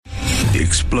The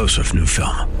explosive new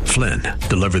film, Flynn,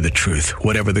 deliver the truth,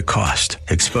 whatever the cost,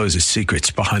 exposes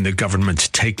secrets behind the government's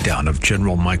takedown of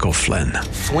General Michael Flynn.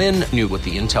 Flynn knew what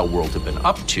the intel world had been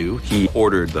up to. He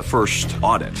ordered the first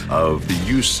audit of the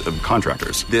use of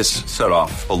contractors. This set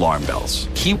off alarm bells.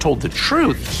 He told the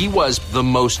truth. He was the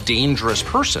most dangerous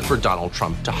person for Donald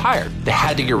Trump to hire. They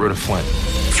had to get rid of Flynn.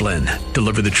 Flynn,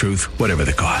 deliver the truth, whatever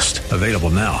the cost. Available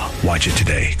now. Watch it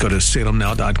today. Go to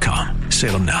salemnow.com.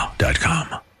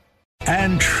 salemnow.com.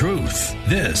 And truth.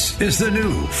 This is the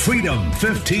new Freedom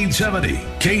 1570.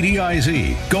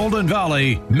 KDIZ, Golden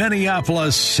Valley,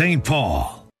 Minneapolis, St.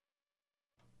 Paul.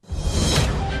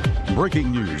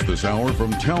 Breaking news this hour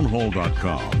from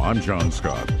townhall.com. I'm John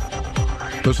Scott.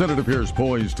 The Senate appears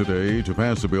poised today to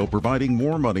pass a bill providing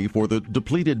more money for the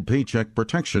depleted Paycheck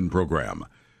Protection Program.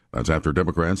 That's after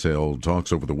Democrats held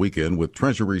talks over the weekend with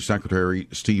Treasury Secretary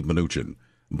Steve Mnuchin.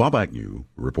 Bob Agnew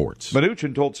reports.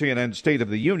 Mnuchin told CNN State of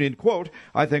the Union, quote,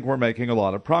 "I think we're making a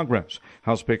lot of progress."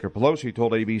 House Speaker Pelosi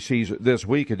told ABC's This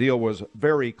Week a deal was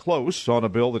very close on a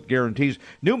bill that guarantees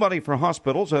new money for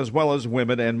hospitals as well as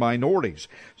women and minorities.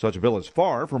 Such a bill is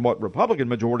far from what Republican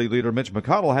Majority Leader Mitch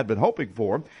McConnell had been hoping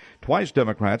for. Twice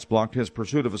Democrats blocked his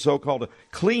pursuit of a so-called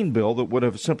clean bill that would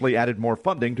have simply added more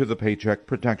funding to the Paycheck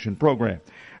Protection Program.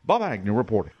 Bob Agnew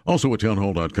reporting. Also at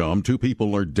townhall.com, 2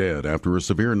 people are dead after a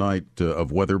severe night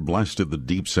of weather blasted the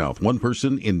Deep South. 1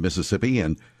 person in Mississippi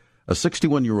and a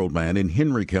 61-year-old man in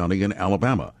Henry County in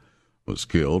Alabama was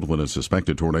killed when a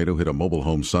suspected tornado hit a mobile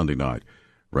home Sunday night.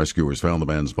 Rescuers found the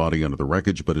man's body under the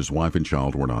wreckage, but his wife and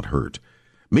child were not hurt.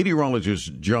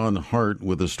 Meteorologist John Hart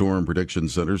with the Storm Prediction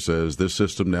Center says this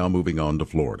system now moving on to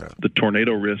Florida. The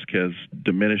tornado risk has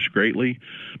diminished greatly,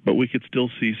 but we could still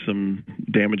see some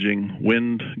damaging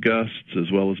wind gusts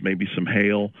as well as maybe some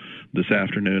hail this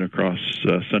afternoon across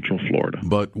central Florida.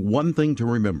 But one thing to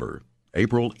remember,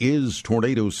 April is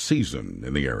tornado season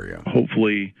in the area.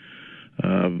 Hopefully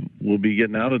we'll be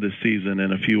getting out of this season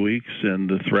in a few weeks, and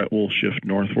the threat will shift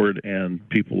northward, and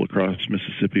people across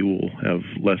Mississippi will have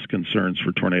less concerns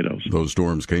for tornadoes. Those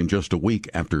storms came just a week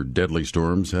after deadly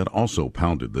storms had also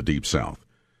pounded the Deep South.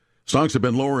 Stocks have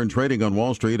been lower in trading on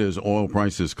Wall Street as oil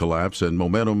prices collapse and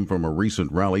momentum from a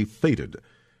recent rally faded.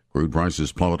 Crude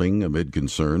prices plummeting amid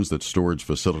concerns that storage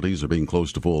facilities are being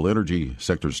close to full. Energy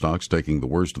sector stocks taking the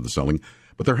worst of the selling,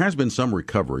 but there has been some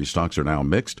recovery. Stocks are now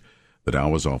mixed. The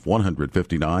Dow is off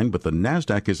 159, but the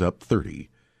NASDAQ is up 30.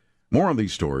 More on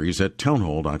these stories at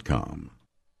townhall.com.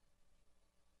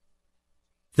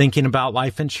 Thinking about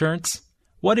life insurance?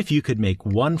 What if you could make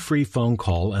one free phone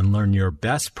call and learn your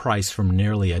best price from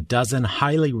nearly a dozen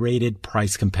highly rated,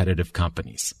 price-competitive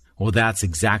companies? Well, that's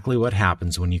exactly what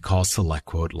happens when you call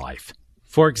SelectQuote Life.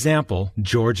 For example,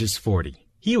 George is 40.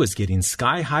 He was getting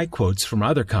sky-high quotes from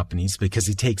other companies because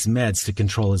he takes meds to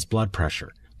control his blood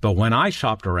pressure. But when I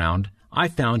shopped around, I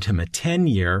found him a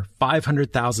 10-year,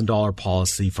 $500,000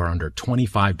 policy for under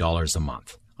 $25 a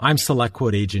month. I'm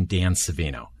SelectQuote agent Dan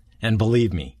Savino. And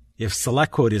believe me, if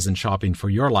SelectQuote isn't shopping for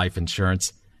your life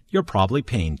insurance, you're probably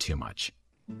paying too much.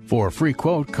 For a free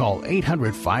quote, call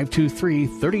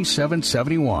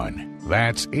 800-523-3771.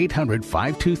 That's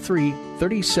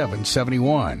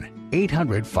 800-523-3771.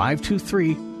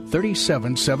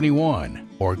 800-523-3771.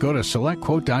 Or go to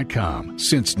SelectQuote.com.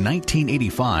 Since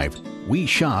 1985, we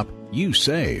shop, you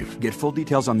save. Get full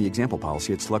details on the example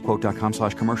policy at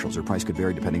SelectQuote.com/commercials. Or price could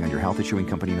vary depending on your health, issuing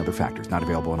company, and other factors. Not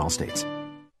available in all states.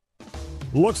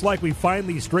 Looks like we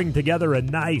finally stringed together a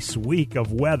nice week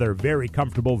of weather. Very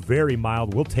comfortable, very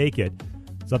mild. We'll take it.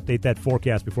 Let's update that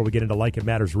forecast before we get into Like It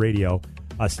Matters Radio.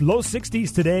 Low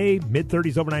 60s today,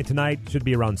 mid-30s overnight tonight. Should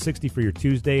be around 60 for your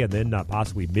Tuesday, and then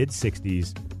possibly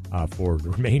mid-60s for the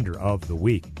remainder of the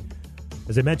week.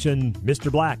 As I mentioned,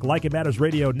 Mr. Black, Like It Matters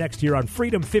Radio, next year on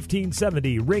Freedom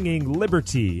 1570, ringing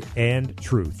liberty and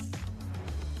truth.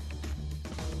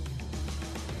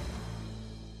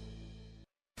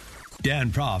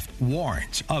 Dan Proft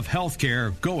warns of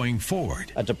healthcare going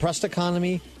forward. A depressed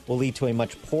economy will lead to a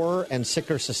much poorer and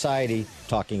sicker society.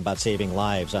 Talking about saving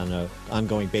lives on an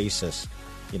ongoing basis.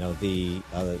 You know, the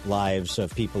lives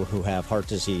of people who have heart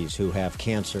disease, who have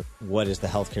cancer. What is the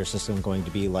healthcare system going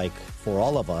to be like for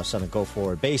all of us on a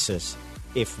go-forward basis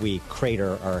if we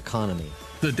crater our economy?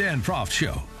 The Dan Proft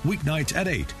Show, weeknights at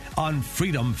 8 on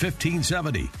Freedom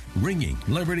 1570, ringing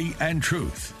liberty and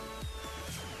truth.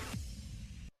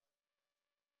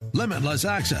 Limitless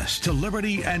access to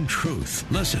liberty and truth.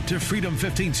 Listen to Freedom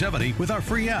 1570 with our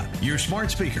free app, your smart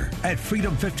speaker, at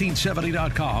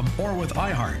freedom1570.com or with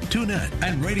iHeart, TuneIn,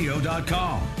 and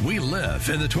radio.com. We live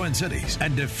in the Twin Cities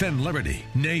and defend liberty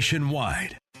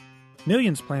nationwide.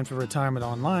 Millions plan for retirement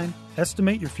online.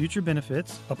 Estimate your future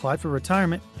benefits, apply for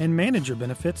retirement, and manage your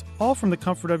benefits all from the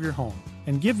comfort of your home.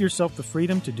 And give yourself the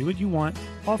freedom to do what you want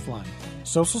offline.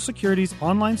 Social Security's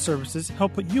online services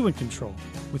help put you in control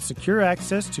with secure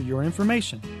access to your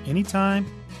information anytime,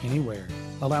 anywhere,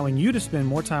 allowing you to spend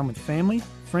more time with family,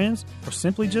 friends, or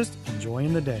simply just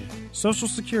enjoying the day. Social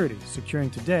Security, securing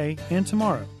today and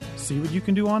tomorrow. See what you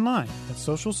can do online at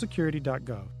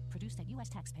socialsecurity.gov. Produced at U.S.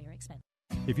 taxpayer expense.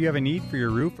 If you have a need for your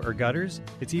roof or gutters,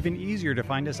 it's even easier to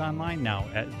find us online now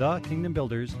at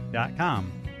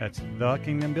thekingdombuilders.com. That's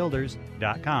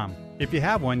thekingdombuilders.com. If you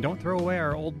have one, don't throw away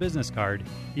our old business card.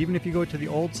 Even if you go to the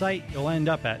old site, you'll end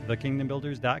up at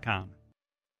thekingdombuilders.com.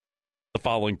 The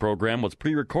following program was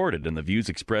pre-recorded, and the views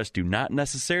expressed do not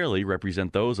necessarily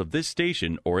represent those of this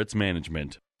station or its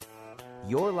management.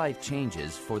 Your life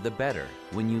changes for the better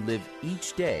when you live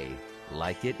each day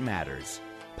like it matters.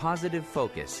 Positive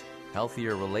focus,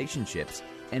 healthier relationships,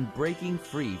 and breaking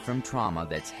free from trauma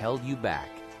that's held you back.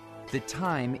 The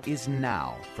time is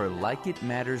now for Like It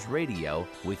Matters Radio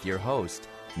with your host,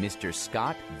 Mr.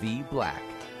 Scott V. Black.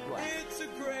 It's a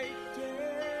great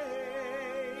day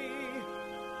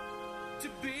to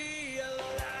be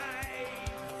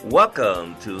alive.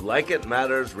 Welcome to Like It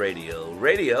Matters Radio.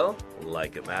 Radio,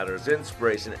 like it matters,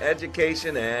 inspiration,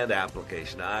 education, and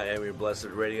application. I am your blessed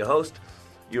radio host,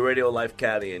 your radio life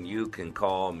caddy, and you can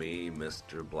call me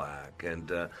Mr. Black. And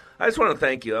I just want to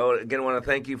thank you. I again want to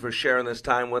thank you for sharing this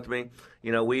time with me.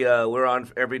 You know, we're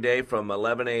on every day from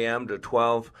 11 a.m. to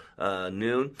 12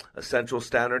 noon, Central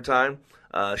Standard Time.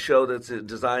 A show that's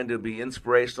designed to be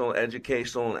inspirational,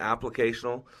 educational, and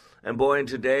applicational. And boy, in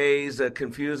today's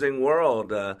confusing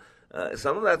world,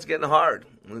 some of that's getting hard.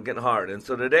 And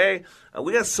so today,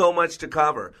 we got so much to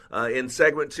cover. In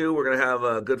segment 2, we're going to have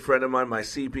a good friend of mine, my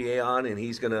CPA, on, and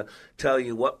he's going to tell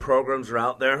you what programs are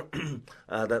out there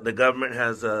that the government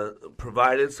has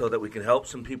provided so that we can help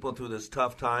some people through this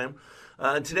tough time.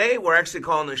 Today, we're actually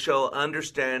calling the show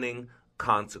Understanding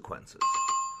Consequences.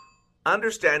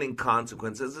 Understanding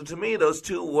consequences. And to me, those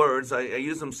two words, I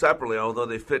use them separately, although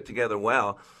they fit together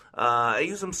well. I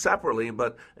use them separately,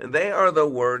 but they are the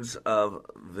words of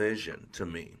vision to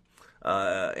me.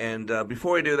 And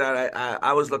before we do that,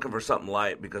 I was looking for something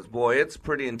light because, boy, it's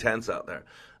pretty intense out there.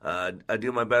 I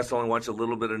do my best to only watch a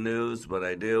little bit of news, but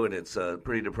I do, and it's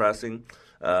pretty depressing.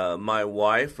 My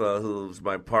wife, who's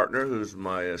my partner, who's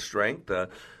my strength,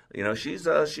 you know, she's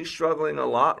struggling a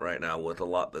lot right now with a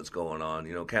lot that's going on.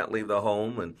 You know, can't leave the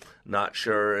home and not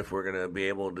sure if we're going to be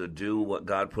able to do what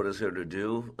God put us here to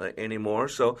do anymore.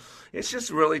 So it's just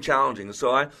really challenging.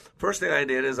 So first thing I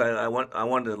did is I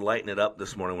wanted to lighten it up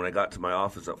this morning when I got to my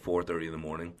office at 4:30 in the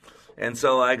morning. And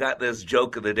so I got this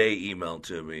joke of the day emailed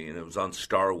to me, and it was on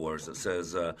Star Wars. It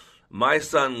says, my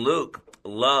son Luke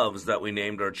loves that we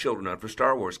named our children after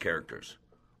Star Wars characters.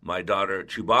 My daughter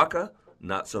Chewbacca,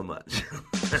 not so much.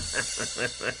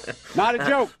 Not a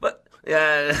joke. But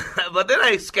then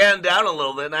I scanned down a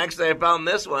little bit, and actually I found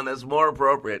this one that's more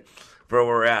appropriate for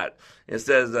where we're at. It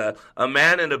says, a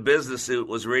man in a business suit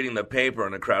was reading the paper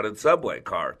in a crowded subway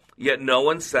car, yet no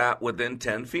one sat within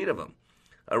 10 feet of him.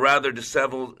 A rather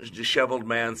disheveled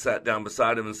man sat down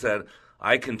beside him and said,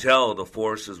 I can tell the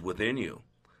force is within you.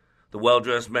 The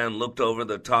well-dressed man looked over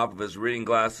the top of his reading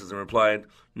glasses and replied,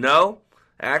 no,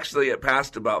 actually it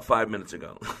passed about 5 minutes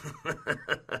ago.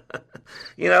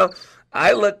 You know,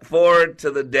 I look forward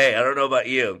to the day, I don't know about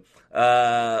you,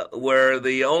 where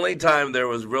the only time there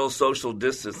was real social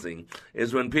distancing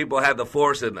is when people had the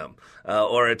force in them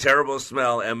or a terrible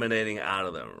smell emanating out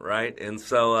of them, right? And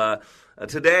so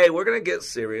today we're going to get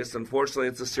serious. Unfortunately,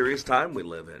 it's a serious time we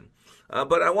live in.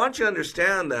 But I want you to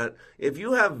understand that if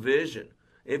you have vision,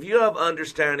 if you have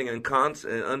understanding and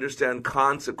understand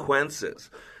consequences,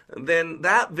 then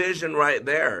that vision right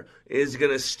there is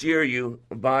going to steer you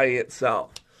by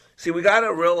itself. See, we got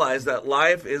to realize that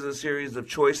life is a series of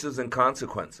choices and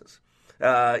consequences.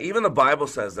 Even the Bible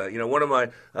says that. You know, one of my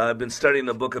I've been studying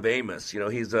the book of Amos. You know,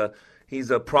 he's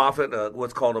a prophet,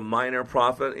 what's called a minor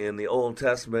prophet in the Old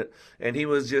Testament, and he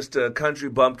was just a country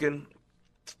bumpkin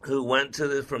who went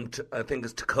I think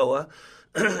it's Tekoa,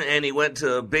 and he went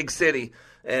to a big city.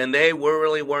 And they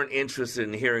really weren't interested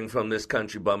in hearing from this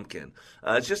country bumpkin.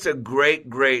 It's just a great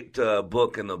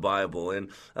book in the Bible. And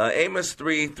Amos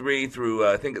 3 through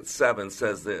I think it's 7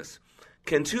 says this.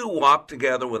 Can two walk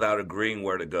together without agreeing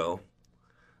where to go?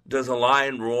 Does a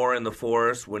lion roar in the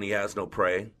forest when he has no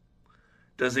prey?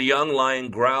 Does a young lion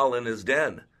growl in his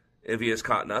den if he has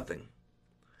caught nothing?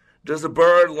 Does a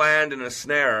bird land in a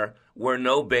snare where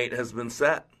no bait has been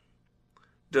set?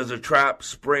 Does a trap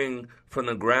spring from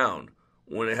the ground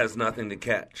when it has nothing to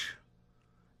catch?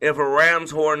 If a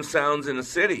ram's horn sounds in a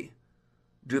city,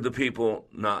 do the people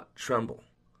not tremble?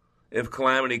 If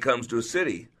calamity comes to a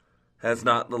city, has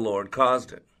not the Lord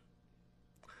caused it?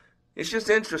 It's just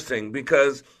interesting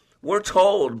because we're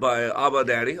told by Abba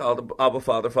Daddy, Abba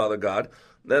Father, Father God,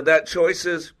 that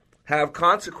choices have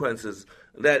consequences,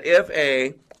 that if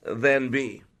A, then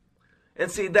B. And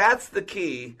see, that's the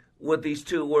key with these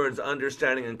two words,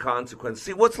 understanding and consequence.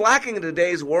 See, what's lacking in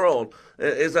today's world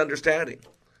is understanding.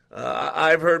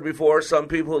 I've heard before some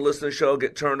people who listen to the show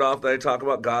get turned off that I talk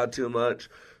about God too much.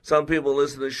 Some people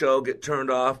listen to the show get turned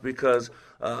off because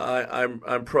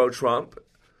I'm pro-Trump.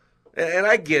 And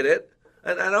I get it.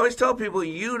 And I always tell people,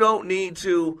 you don't need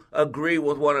to agree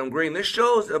with what I'm agreeing. This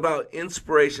show is about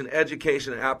inspiration,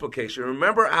 education, and application.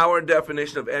 Remember, our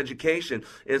definition of education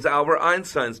is Albert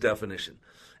Einstein's definition.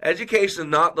 Education is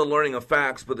not the learning of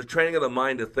facts, but the training of the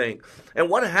mind to think. And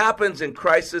what happens in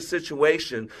crisis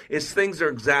situation is things are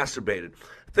exacerbated.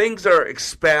 Things are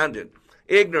expanded.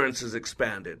 Ignorance is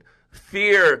expanded.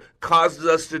 Fear causes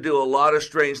us to do a lot of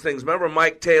strange things. Remember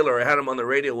Mike Taylor, I had him on the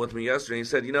radio with me yesterday. He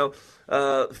said,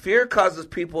 fear causes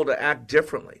people to act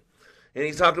differently. And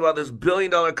he talked about this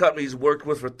billion-dollar company he's worked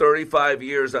with for 35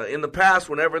 years. In the past,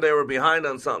 whenever they were behind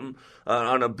on something,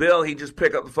 on a bill, he'd just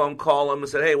pick up the phone, call them, and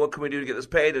say, hey, what can we do to get this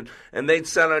paid? And they'd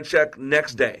send out a check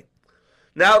next day.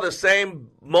 Now the same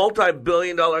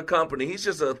multi-billion-dollar company, he's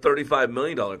just a $35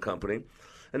 million company,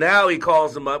 and now he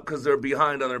calls them up because they're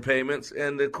behind on their payments.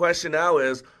 And the question now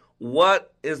is,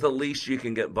 what is the least you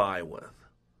can get by with?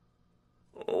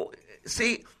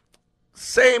 See,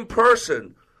 same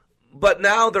person, but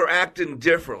now they're acting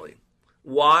differently.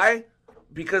 Why?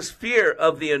 Because fear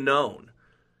of the unknown.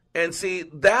 And see,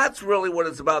 that's really what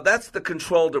it's about. That's the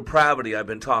controlled depravity I've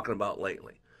been talking about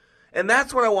lately. And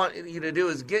that's what I want you to do,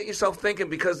 is get yourself thinking,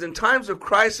 because in times of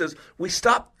crisis, we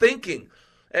stop thinking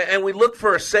and we look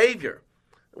for a savior.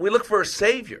 We look for a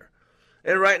savior.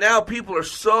 And right now, people are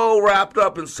so wrapped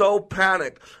up and so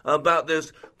panicked about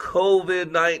this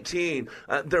COVID-19.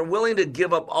 They're willing to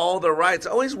give up all their rights.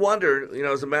 I always wonder,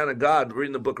 as a man of God,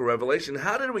 reading the book of Revelation,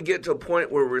 how did we get to a point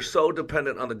where we're so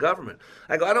dependent on the government?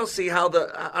 I don't see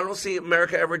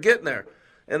America ever getting there.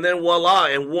 And then voila,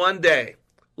 in one day,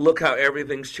 look how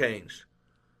everything's changed.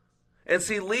 And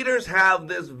see, leaders have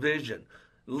this vision.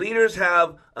 Leaders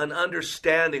have an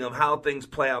understanding of how things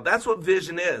play out. That's what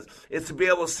vision is. It's to be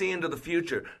able to see into the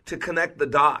future, to connect the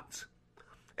dots.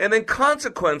 And then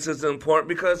consequences is important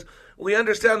because we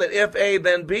understand that if A,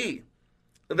 then B.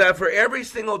 That for every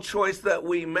single choice that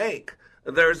we make,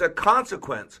 there's a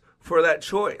consequence for that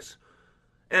choice.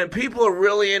 And people are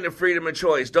really into freedom of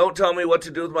choice. Don't tell me what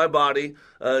to do with my body.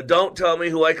 Don't tell me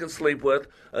who I can sleep with.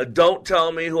 Don't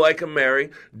tell me who I can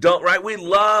marry. Right? We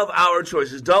love our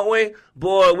choices, don't we?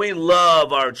 Boy, we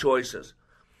love our choices.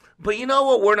 But you know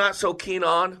what we're not so keen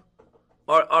on?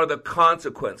 Are the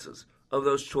consequences of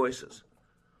those choices.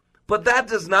 But that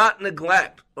does not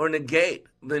neglect or negate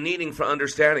the needing for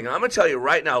understanding. I'm going to tell you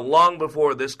right now, long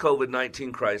before this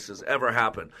COVID-19 crisis ever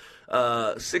happened,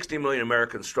 60 million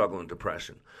Americans struggle with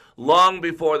depression. Long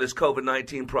before this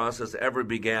COVID-19 process ever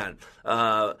began,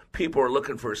 people are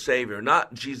looking for a savior,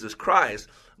 not Jesus Christ,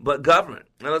 but government.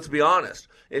 Now, let's be honest.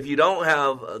 If you don't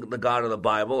have the God of the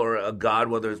Bible, or a God,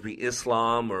 whether it be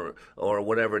Islam or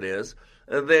whatever it is,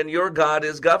 then your God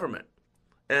is government.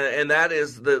 And that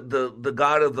is the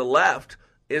God of the left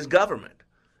is government.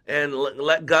 And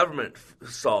let government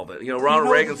solve it.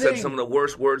 Ronald Reagan said some of the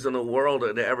worst words in the world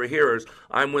to ever hear is,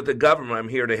 I'm with the government, I'm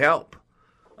here to help.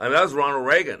 I mean, that was Ronald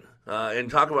Reagan. And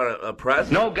talk about a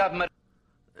president. No government.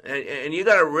 And you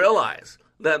got to realize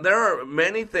that there are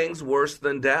many things worse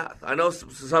than death. I know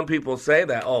some people say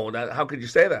that. How could you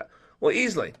say that? Well,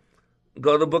 easily.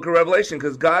 Go to the book of Revelation,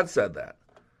 because God said that.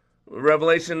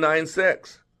 Revelation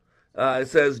 9:6. It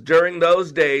says, during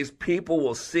those days, people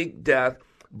will seek death,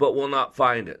 but will not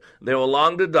find it. They will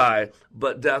long to die,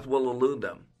 but death will elude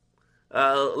them.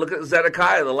 Look at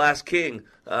Zedekiah, the last king,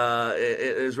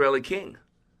 Israeli king,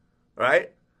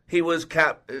 right? He was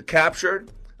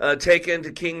captured, taken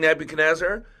to King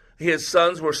Nebuchadnezzar. His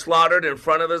sons were slaughtered in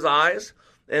front of his eyes,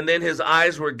 and then his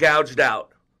eyes were gouged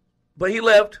out. But he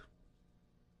lived.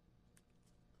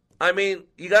 I mean,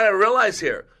 you got to realize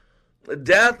here,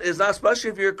 death is not,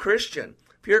 especially if you're a Christian.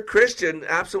 If you're a Christian,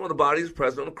 absent with the body is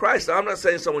present with Christ. Now, I'm not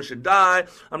saying someone should die.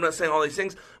 I'm not saying all these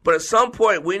things. But at some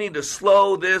point, we need to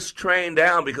slow this train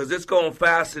down, because it's going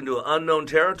fast into an unknown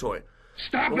territory.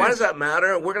 Why does that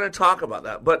matter? We're going to talk about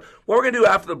that. But what we're going to do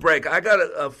after the break, I got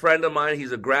a friend of mine.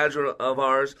 He's a graduate of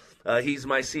ours. He's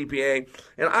my CPA.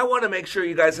 And I want to make sure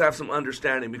you guys have some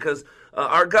understanding because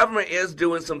our government is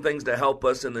doing some things to help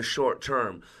us in the short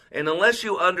term. And unless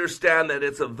you understand that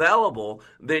it's available,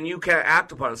 then you can't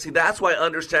act upon it. See, that's why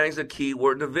understanding is a key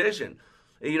word to vision.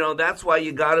 You know, that's why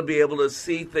you got to be able to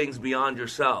see things beyond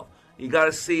yourself. You got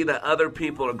to see that other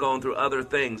people are going through other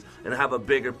things and have a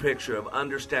bigger picture of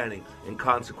understanding and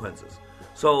consequences.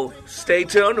 So stay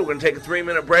tuned. We're going to take a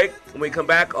 3-minute break. When we come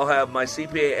back, I'll have my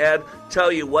CPA Ed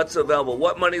tell you what's available,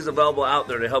 what money is available out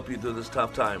there to help you through this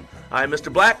tough time. I'm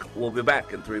Mr. Black. We'll be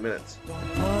back in 3 minutes.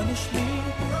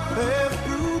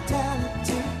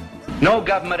 No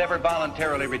government ever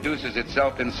voluntarily reduces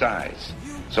itself in size.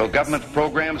 So government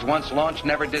programs once launched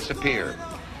never disappear.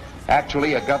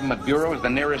 Actually, a government bureau is the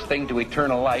nearest thing to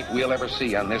eternal life we'll ever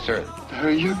see on this earth. There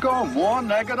you go, more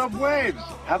negative waves.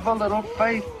 Have a little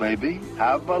faith, baby.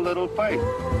 Have a little faith.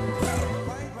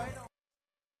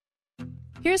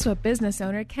 Here's what business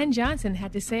owner Ken Johnson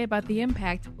had to say about the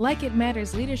impact Like It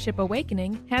Matters Leadership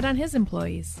Awakening had on his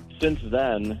employees. Since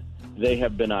then, they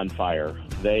have been on fire.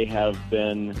 They have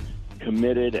been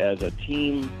committed as a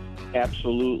team,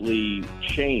 absolutely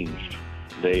changed.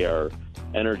 They are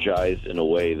energized in a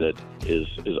way that is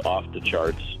off the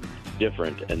charts,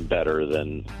 different and better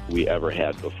than we ever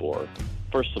had before.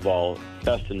 First of all,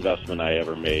 best investment I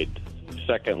ever made.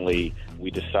 Secondly,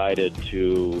 we decided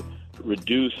to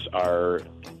reduce our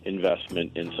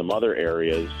investment in some other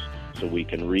areas so we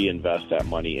can reinvest that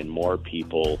money in more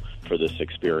people for this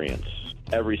experience.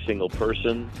 Every single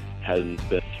person has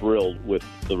been thrilled with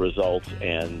the results,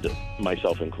 and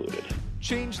myself included.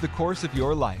 Change the course of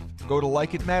your life. Go to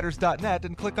likeitmatters.net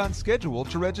and click on schedule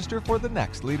to register for the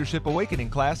next Leadership Awakening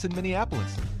class in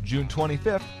Minneapolis, June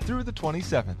 25th through the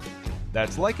 27th.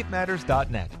 That's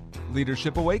likeitmatters.net.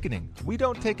 Leadership Awakening. We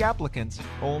don't take applicants,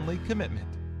 only commitment.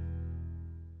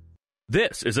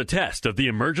 This is a test of the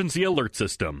emergency alert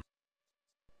system.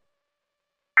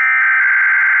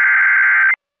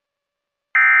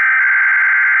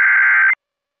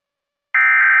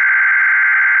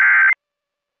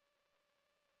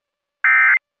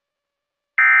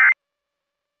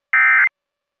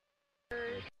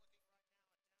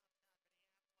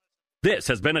 This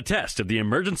has been a test of the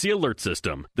emergency alert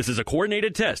system. This is a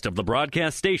coordinated test of the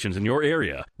broadcast stations in your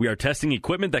area. We are testing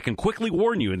equipment that can quickly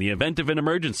warn you in the event of an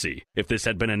emergency. If this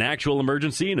had been an actual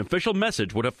emergency, an official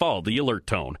message would have followed the alert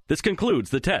tone. This concludes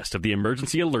the test of the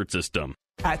emergency alert system.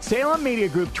 At Salem Media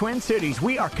Group Twin Cities,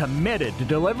 we are committed to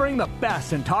delivering the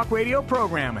best in talk radio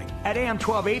programming. At AM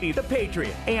 1280, The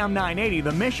Patriot, AM 980,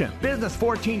 The Mission, Business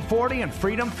 1440, and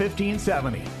Freedom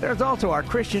 1570. There's also our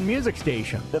Christian music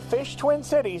station,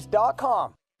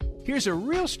 thefishtwincities.com. Here's a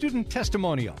real student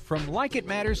testimonial from Like It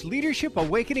Matters Leadership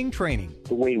Awakening Training.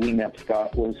 The way we met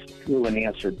Scott was through an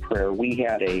answered prayer. We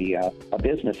had a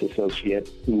business associate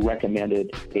who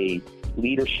recommended a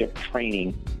leadership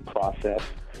training process.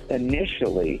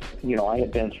 Initially, I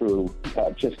had been through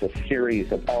just a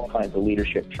series of all kinds of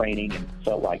leadership training and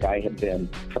felt like I had been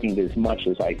trained as much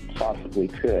as I possibly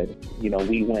could.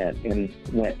 We went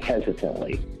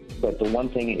hesitantly. But the one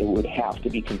thing, it would have to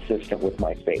be consistent with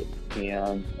my faith.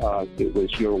 And it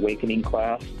was your awakening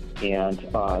class. And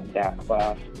that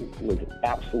class was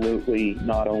absolutely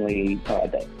not only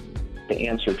the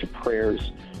answer to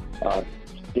prayers,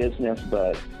 business,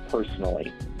 but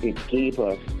personally. It gave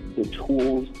us the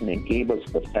tools and it gave us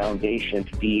the foundation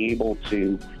to be able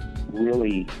to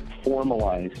really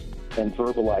formalize and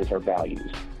verbalize our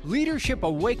values. Leadership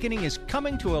Awakening is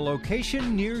coming to a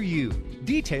location near you.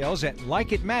 Details at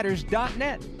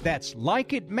likeitmatters.net. That's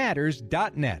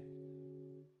likeitmatters.net.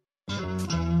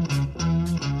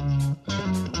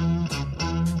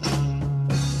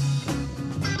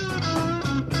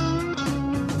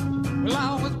 Well,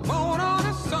 I was born on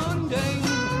a Sunday.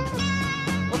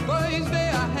 Thursday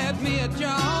I had me a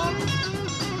job.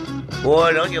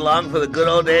 Boy, don't you long for the good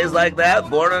old days like that?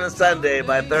 Born on a Sunday,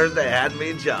 by Thursday I had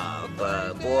me a job.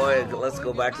 Boy, let's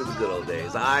go back to the good old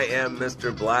days. I am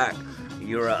Mr. Black.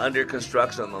 You're under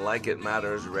construction on the Like It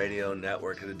Matters radio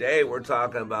network. And today we're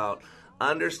talking about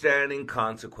understanding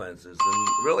consequences. And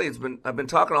really, I've been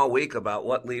talking all week about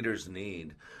what leaders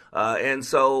need. And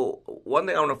so one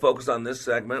thing I want to focus on this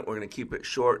segment, we're going to keep it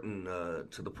short and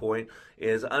to the point,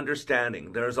 is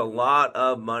understanding there's a lot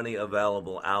of money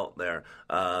available out there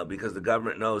because the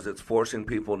government knows it's forcing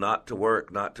people not to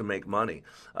work, not to make money.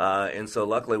 And so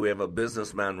luckily we have a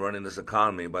businessman running this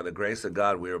economy. By the grace of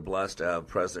God, we are blessed to have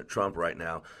President Trump right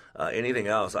now. Anything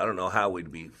else, I don't know how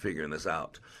we'd be figuring this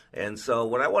out. And so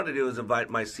what I want to do is invite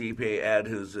my CPA, Ed,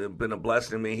 who's been a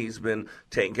blessing to me. He's been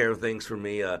taking care of things for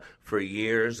me for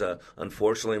years.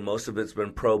 Unfortunately, most of it's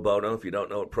been pro bono. If you don't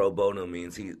know what pro bono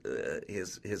means,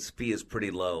 his fee is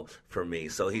pretty low for me.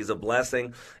 So he's a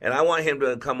blessing. And I want him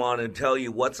to come on and tell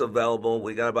you what's available.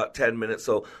 We got about 10 minutes.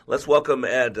 So let's welcome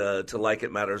Ed to Like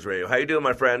It Matters Radio. How you doing,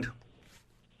 my friend?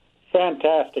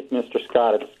 Fantastic, Mr.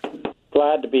 Scott.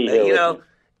 Glad to be here. You know,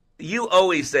 you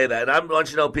always say that, and I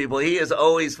want you to know, people, he is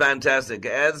always fantastic.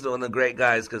 Ed's one of the great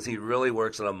guys because he really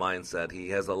works on a mindset. He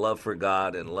has a love for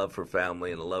God and a love for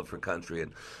family and a love for country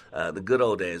and the good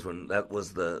old days when that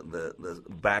was the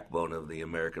backbone of the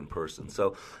American person.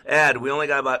 So, Ed, we only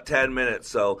got about 10 minutes.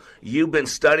 So you've been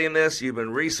studying this. You've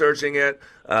been researching it.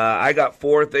 I got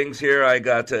 4 things here. I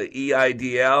got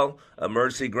EIDL,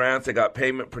 emergency grants. I got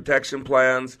payment protection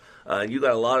plans. You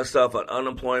got a lot of stuff on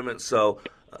unemployment. So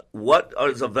what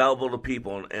is available to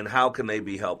people, and how can they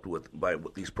be helped with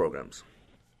these programs?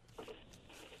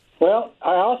 Well,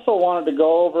 I also wanted to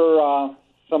go over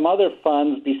some other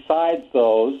funds besides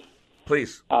those.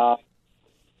 Please.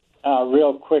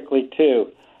 Real quickly,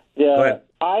 too. The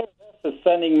IRS is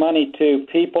sending money to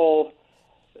people,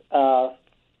 adults,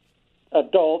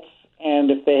 and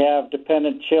if they have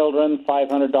dependent children,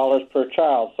 $500 per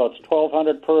child. So it's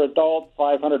 $1,200 per adult,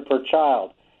 $500 per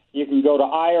child. You can go to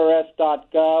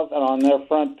irs.gov, and on their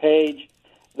front page,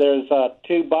 there's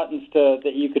 2 buttons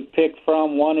that you could pick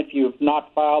from. One if you've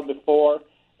not filed before,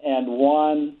 and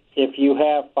one if you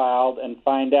have filed, and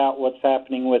find out what's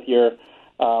happening with your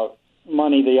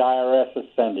money the IRS is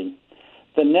sending.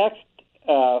 The next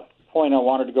point I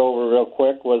wanted to go over real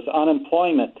quick was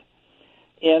unemployment.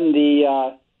 In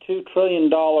the $2 trillion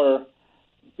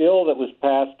bill that was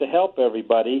passed to help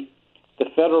everybody, the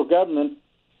federal government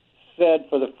said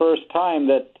for the first time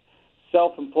that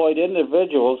self-employed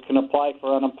individuals can apply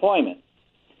for unemployment.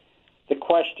 The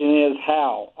question is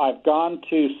how. I've gone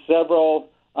to several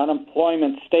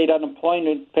state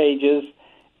unemployment pages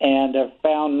and have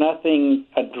found nothing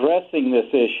addressing this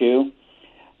issue.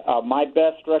 My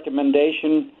best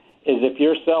recommendation is if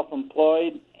you're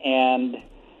self-employed and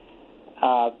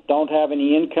don't have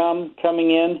any income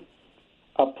coming in,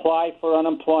 apply for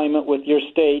unemployment with your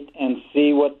state and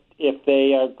see if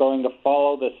they are going to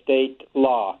follow the state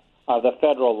law, the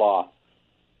federal law.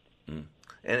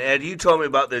 And Ed, you told me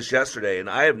about this yesterday, and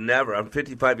I'm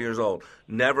 55 years old,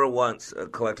 never once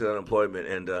collected unemployment,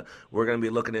 and we're going to be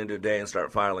looking into today and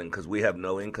start filing because we have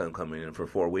no income coming in for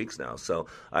 4 weeks now. So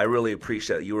I really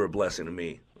appreciate it. You were a blessing to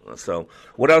me. So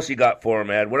what else you got for them,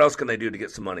 Ed? What else can they do to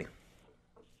get some money?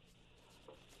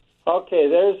 Okay,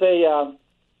 there's a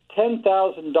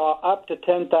up to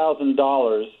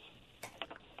 $10,000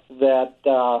 that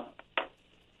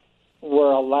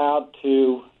we're allowed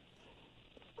to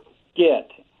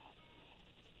get.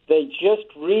 They just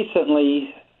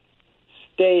recently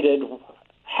stated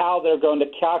how they're going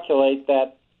to calculate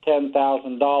that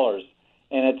 $10,000,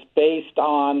 and it's based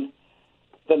on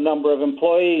the number of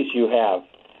employees you have.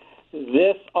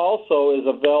 This also is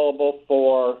available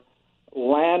for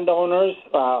landlords,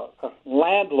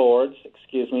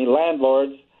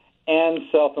 and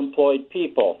self-employed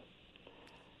people.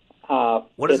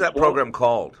 What is that program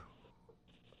called?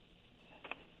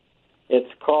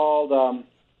 It's called...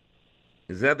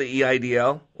 is that the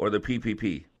EIDL or the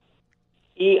PPP?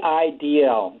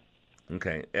 EIDL.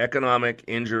 Okay, Economic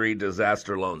Injury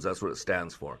Disaster Loans. That's what it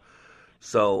stands for.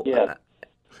 So, yes.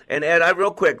 And Ed,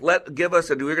 real quick, give us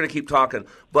we're going to keep talking,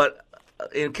 but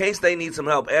in case they need some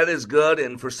help, Ed is good,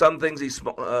 and for some things he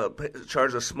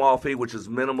charges a small fee, which is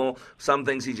minimal. Some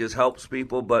things he just helps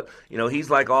people, but he's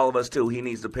like all of us too. He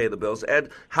needs to pay the bills. Ed,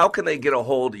 how can they get a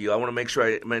hold of you? I want to make sure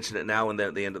I mention it now and then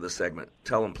at the end of the segment.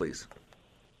 Tell them, please.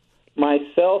 My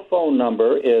cell phone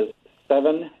number is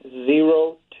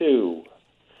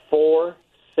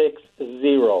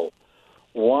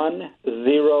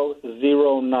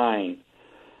 702-460-1009.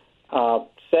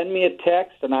 Send me a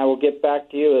text, and I will get back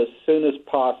to you as soon as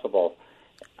possible.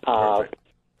 Perfect.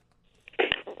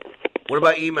 What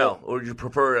about email? Or would you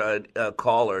prefer a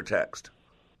call or a text?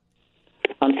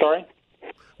 I'm sorry?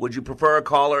 Would you prefer a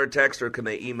call or a text, or can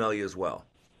they email you as well?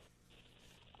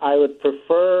 I would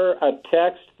prefer a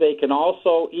text. They can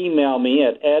also email me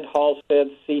at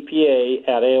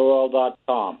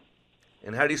edhalsteadcpa@aol.com.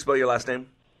 And how do you spell your last name?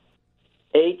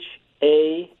 Halstead,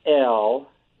 ALSTEAD.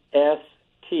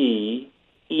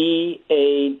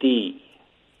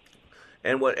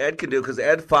 And what Ed can do, because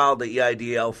Ed filed the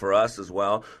EIDL for us as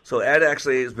well. So Ed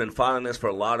actually has been filing this for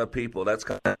a lot of people. That's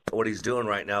kind of what he's doing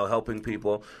right now, helping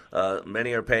people.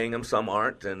 Many are paying him, some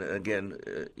aren't. And again,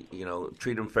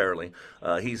 treat him fairly.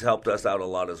 He's helped us out a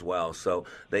lot as well. So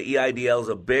the EIDL is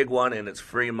a big one, and it's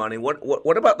free money.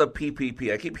 What about the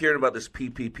PPP? I keep hearing about this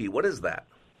PPP. What is that?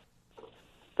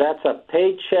 That's a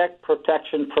Paycheck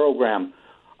Protection Program.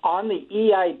 On the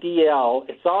EIDL,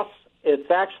 it's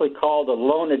actually called a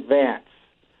loan advance.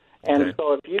 And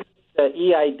so if you use the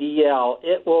EIDL,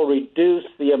 it will reduce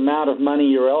the amount of money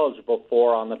you're eligible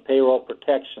for on the payroll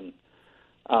protection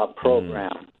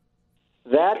program.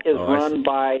 That is run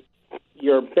by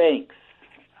your banks.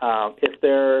 If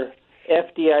they're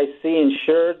FDIC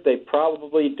insured, they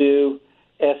probably do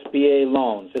SBA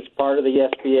loans. It's part of the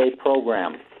SBA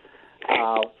program.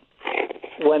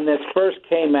 When this first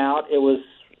came out, it was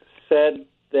said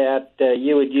that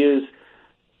you would use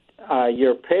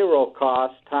your payroll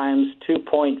cost times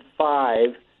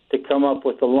 2.5 to come up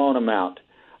with the loan amount.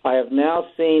 I have now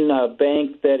seen a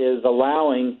bank that is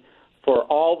allowing for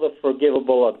all the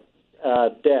forgivable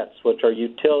debts, which are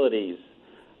utilities,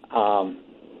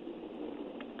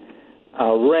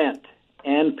 rent,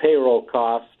 and payroll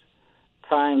cost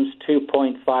times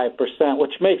 2.5%,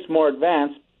 which makes more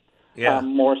advanced,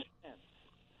 more sense.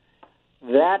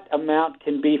 That amount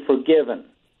can be forgiven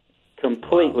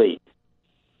completely. Wow.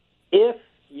 If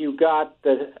you got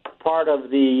the part of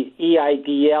the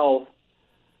EIDL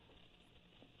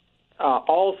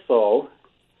also,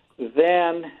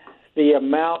 then the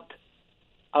amount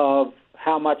of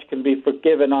how much can be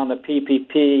forgiven on the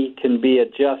PPP can be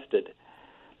adjusted.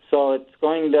 So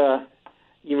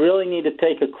you really need to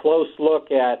take a close look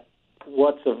at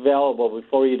what's available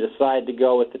before you decide to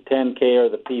go with the 10K or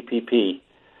the PPP.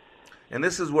 And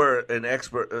this is where an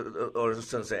expert, or I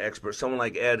shouldn't say expert, someone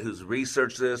like Ed who's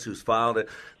researched this, who's filed it,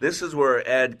 this is where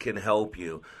Ed can help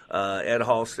you. Ed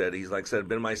Halstead, he's, like I said,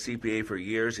 been my CPA for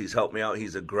years. He's helped me out.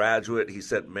 He's a graduate. He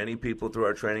sent many people through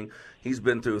our training. He's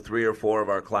been through 3 or 4 of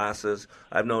our classes.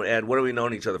 I've known Ed, what have we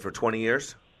known each other for, 20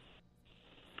 years?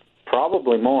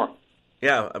 Probably more.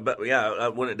 Yeah, I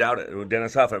wouldn't doubt it.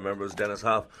 Dennis Huff, I remember it was Dennis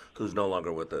Huff, who's no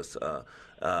longer with us.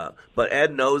 But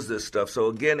Ed knows this stuff. So,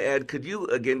 again, Ed, could you,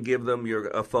 again, give them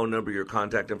your phone number, your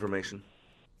contact information?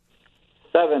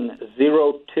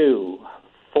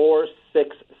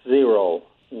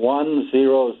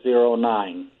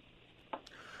 702-460-1009.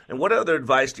 And what other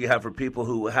advice do you have for people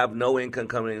who have no income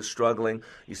coming in, struggling?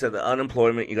 You said the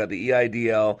unemployment, you got the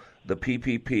EIDL, the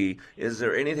PPP. Is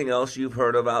there anything else you've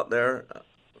heard of out there?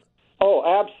 Oh,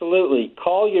 absolutely.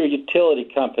 Call your utility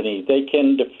company. They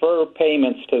can defer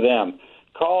payments to them.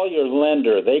 Call your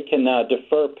lender. They can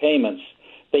defer payments.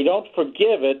 They don't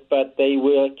forgive it, but they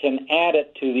can add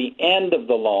it to the end of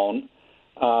the loan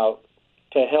to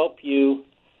help you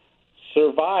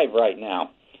survive right now.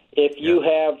 If you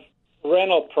have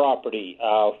rental property,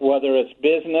 whether it's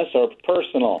business or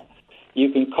personal, you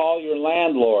can call your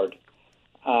landlord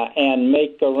and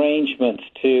make arrangements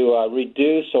to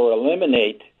reduce or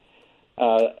eliminate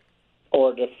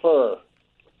or defer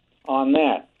on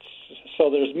that. So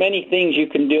there's many things you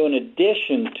can do in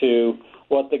addition to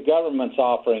what the government's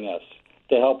offering us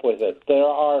to help with it. There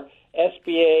are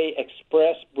SBA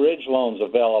Express Bridge loans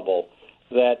available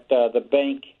that the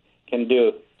bank can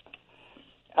do.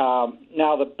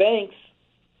 Now the banks,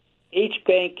 each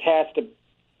bank has to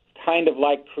kind of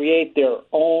like create their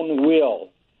own will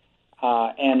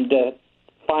and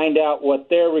find out what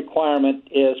their requirement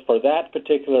is for that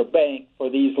particular bank for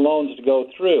these loans to go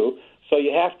through. So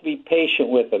you have to be patient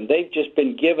with them. They've just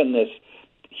been given this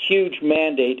huge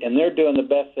mandate, and they're doing the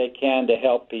best they can to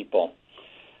help people.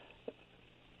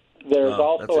 There's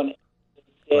also an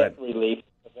debt relief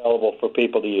available for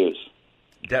people to use.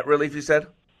 Debt relief, you said?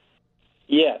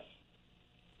 Yes.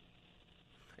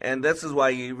 And this is why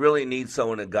you really need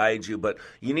someone to guide you, but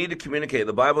you need to communicate.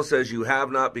 The Bible says you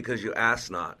have not because you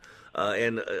ask not.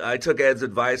 And I took Ed's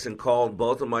advice and called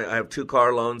both of I have 2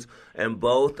 car loans, and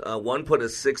both, one put a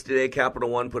 60-day, Capital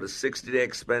One put a 60-day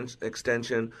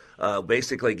extension,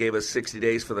 basically gave us 60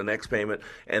 days for the next payment.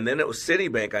 And then it was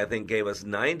Citibank, I think, gave us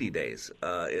 90 days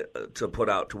to put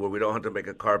out to where we don't have to make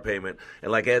a car payment. And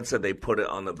like Ed said, they put it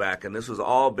on the back. And this was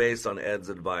all based on Ed's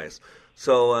advice.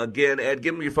 So, again, Ed,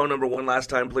 give me your phone number one last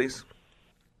time, please.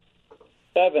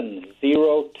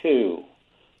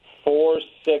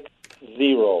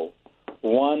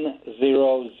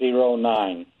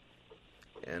 702-460-1009.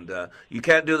 And you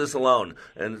can't do this alone.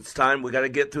 And it's time. We got to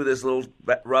get through this little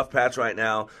rough patch right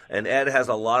now. And Ed has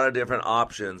a lot of different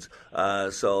options.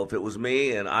 So if it was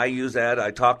me and I use Ed,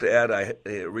 I talk to Ed, I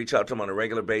reach out to him on a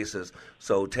regular basis.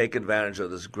 So take advantage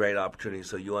of this great opportunity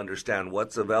so you understand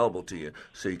what's available to you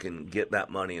so you can get that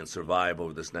money and survive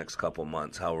over this next couple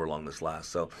months, however long this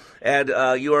lasts. So, Ed,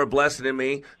 you are a blessing to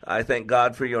me. I thank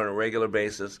God for you on a regular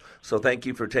basis. So thank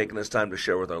you for taking this time to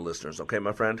share with our listeners. Okay,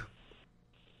 my friend?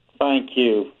 Thank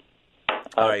you.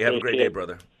 All right, you have a great day,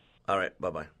 brother. All right,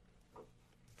 bye-bye.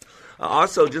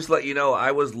 Also, just to let you know,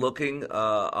 I was looking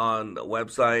on the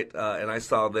website, and I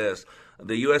saw this.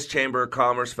 The U.S. Chamber of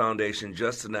Commerce Foundation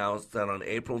just announced that on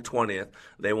April 20th,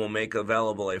 they will make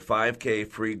available a 5K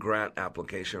free grant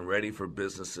application ready for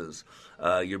businesses.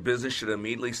 Your business should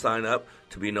immediately sign up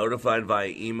to be notified via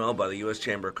email by the U.S.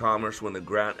 Chamber of Commerce when the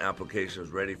grant application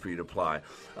is ready for you to apply.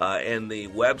 And the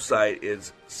website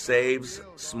is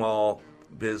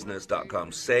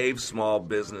SaveSmallBusiness.com,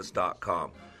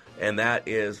 SaveSmallBusiness.com. And that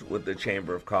is with the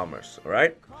Chamber of Commerce, all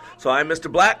right? So I'm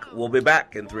Mr. Black. We'll be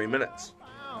back in 3 minutes.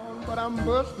 But I'm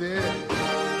busted.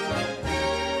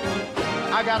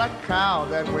 I got a cow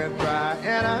that went dry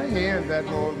and a hen that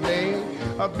won't lay.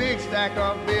 A big stack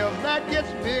of bills that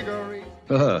gets bigger.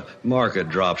 Market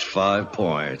drops 5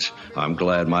 points. I'm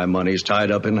glad my money's tied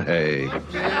up in hay.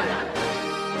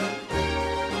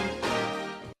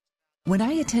 When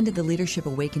I attended the Leadership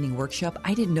Awakening workshop,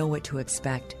 I didn't know what to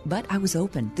expect, but I was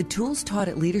open. The tools taught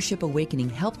at Leadership Awakening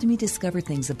helped me discover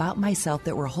things about myself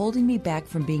that were holding me back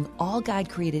from being all God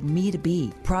created me to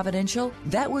be. Providential?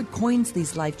 That word coins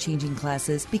these life-changing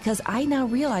classes because I now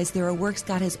realize there are works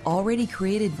God has already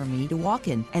created for me to walk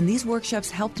in, and these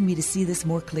workshops helped me to see this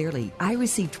more clearly. I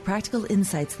received practical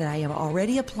insights that I am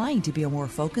already applying to be a more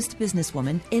focused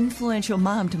businesswoman, influential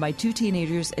mom to my 2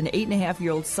 teenagers, an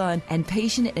 8.5-year-old son, and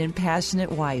patient and passionate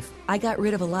wife. I got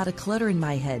rid of a lot of clutter in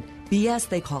my head. BS,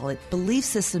 they call it, belief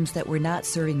systems that were not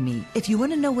serving me. If you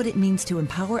want to know what it means to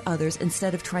empower others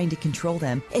instead of trying to control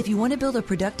them, if you want to build a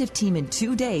productive team in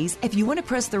 2 days, if you want to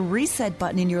press the reset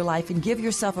button in your life and give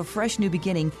yourself a fresh new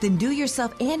beginning, then do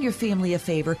yourself and your family a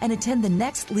favor and attend the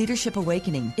next Leadership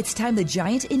Awakening. It's time the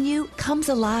giant in you comes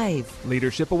alive.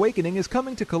 Leadership Awakening is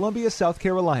coming to Columbia, South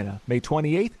Carolina, May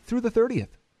 28th through the 30th.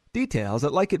 Details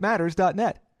at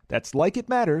likeitmatters.net. That's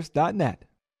likeitmatters.net.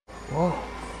 Whoa,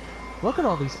 look at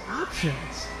all these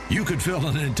options. You could fill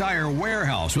an entire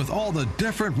warehouse with all the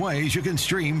different ways you can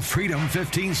stream Freedom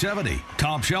 1570.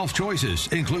 Top shelf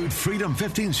choices include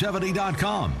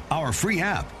freedom1570.com, our free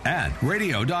app, and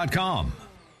radio.com.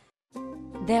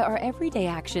 There are everyday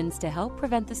actions to help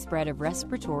prevent the spread of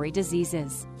respiratory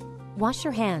diseases. Wash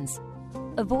your hands.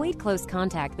 Avoid close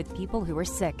contact with people who are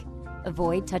sick.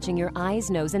 Avoid touching your eyes,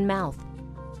 nose, and mouth.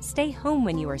 Stay home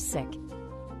when you are sick.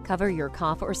 Cover your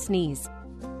cough or sneeze.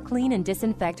 Clean and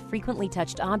disinfect frequently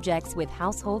touched objects with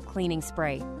household cleaning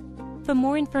spray. For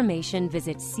more information,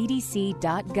 visit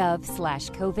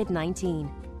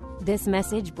cdc.gov/COVID-19. This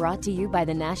message brought to you by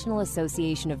the National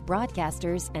Association of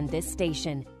Broadcasters and this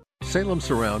station. Salem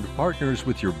Surround partners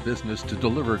with your business to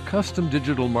deliver custom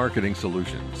digital marketing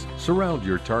solutions. Surround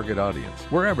your target audience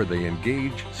wherever they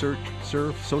engage, search,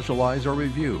 surf, socialize, or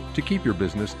review to keep your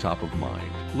business top of mind.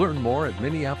 Learn more at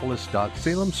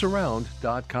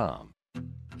minneapolis.salemsurround.com.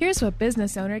 Here's what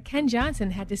business owner Ken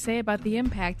Johnson had to say about the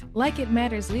impact Like It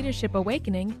Matters Leadership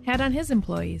Awakening had on his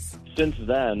employees. Since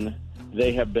then,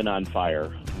 they have been on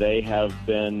fire. They have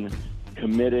been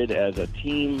committed as a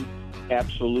team,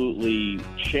 absolutely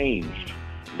changed.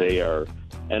 They are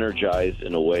energized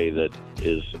in a way that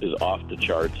is off the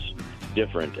charts,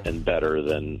 different and better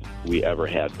than we ever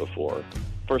had before.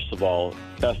 First of all,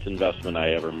 best investment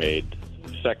I ever made.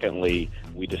 Secondly,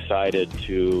 we decided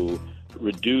to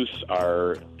reduce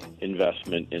our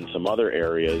investment in some other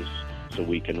areas so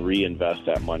we can reinvest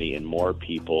that money in more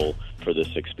people for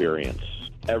this experience.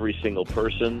 Every single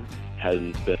person has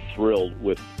been thrilled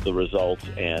with the results,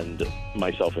 and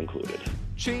myself included.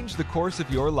 Change the course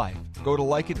of your life. Go to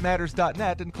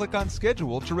likeitmatters.net and click on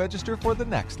schedule to register for the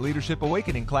next Leadership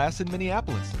Awakening class in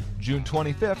Minneapolis, June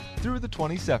 25th through the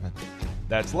 27th.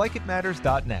 That's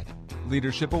likeitmatters.net.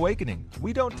 Leadership Awakening.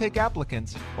 We don't take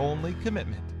applicants, only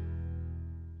commitment.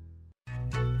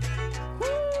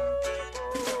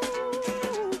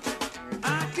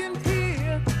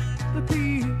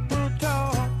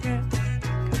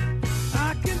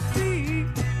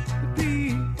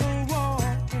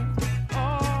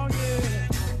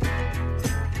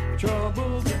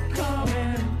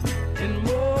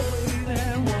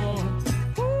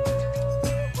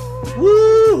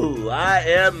 I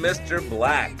am Mr.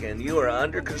 Black, and you are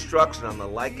under construction on the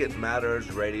Like It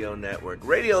Matters radio network.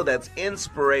 Radio that's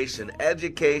inspiration,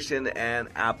 education, and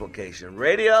application.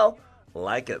 Radio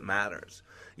like it matters.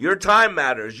 Your time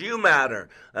matters. You matter.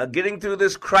 Getting through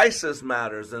this crisis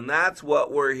matters, and that's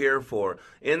what we're here for.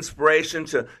 Inspiration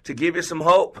to give you some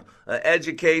hope.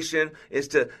 Education is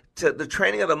to the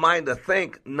training of the mind to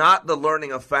think, not the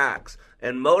learning of facts.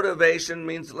 And motivation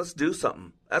means let's do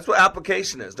something. That's what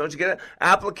application is. Don't you get it?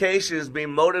 Application is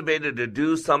being motivated to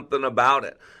do something about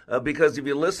it. Because if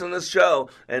you listen to this show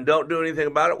and don't do anything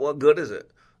about it, what good is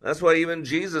it? That's why even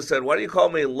Jesus said, why do you call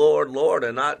me Lord, Lord,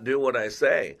 and not do what I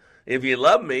say? If you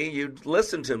love me, you'd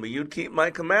listen to me. You'd keep my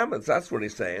commandments. That's what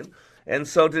he's saying. And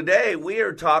so today we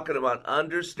are talking about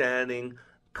understanding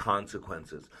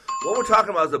consequences. What we're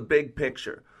talking about is a big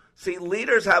picture. See,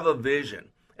 leaders have a vision.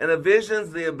 And a vision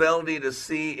is the ability to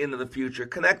see into the future,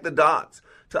 connect the dots,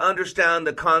 to understand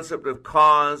the concept of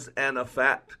cause and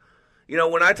effect. You know,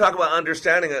 when I talk about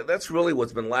understanding it, that's really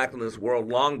what's been lacking in this world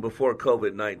long before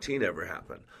COVID-19 ever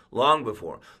happened. Long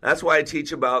before. That's why I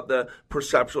teach about the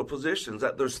perceptual positions,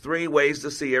 that there's 3 ways to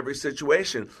see every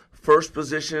situation. First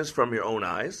position is from your own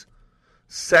eyes.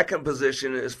 Second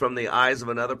position is from the eyes of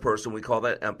another person. We call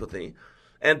that empathy.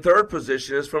 And third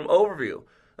position is from overview.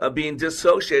 Being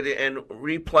dissociated and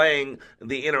replaying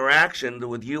the interaction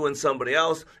with you and somebody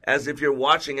else as if you're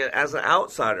watching it as an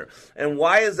outsider. And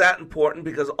why is that important?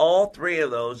 Because all 3 of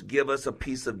those give us a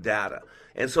piece of data.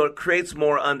 And so it creates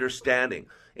more understanding.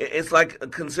 It's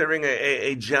like considering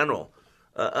a general,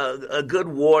 a good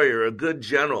warrior, a good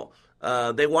general.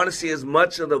 They want to see as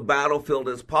much of the battlefield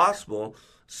as possible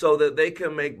so that they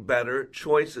can make better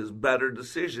choices, better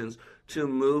decisions to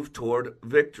move toward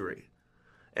victory.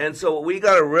 And so what we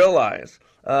got to realize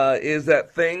is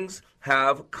that things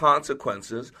have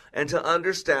consequences, and to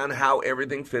understand how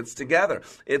everything fits together.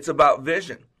 It's about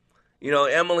vision. You know,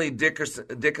 Emily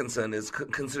Dickinson is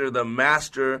considered the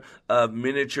master of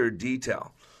miniature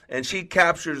detail. And she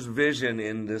captures vision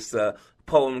in this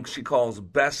poem she calls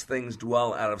Best Things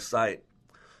Dwell Out of Sight.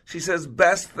 She says,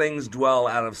 best things dwell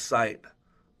out of sight.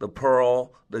 The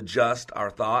pearl, the just are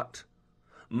thought.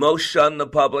 Most shun the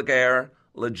public air,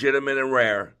 legitimate and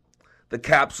rare. The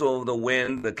capsule of the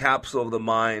wind, the capsule of the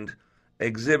mind,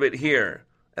 exhibit here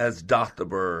as doth the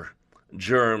burr.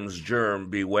 Germs, germ,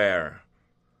 beware.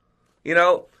 You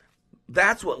know,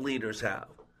 that's what leaders have.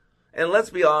 And let's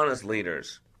be honest,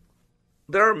 leaders.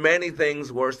 There are many things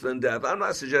worse than death. I'm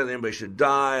not suggesting anybody should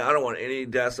die. I don't want any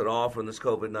deaths at all from this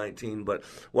COVID-19. But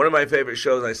one of my favorite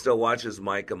shows I still watch is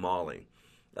Mike and Molly.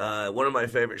 One of my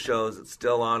favorite shows that's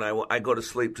still on. I go to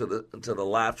sleep to the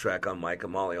laugh track on Mike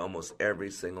and Molly almost every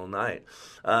single night.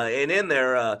 And in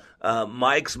there,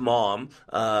 Mike's mom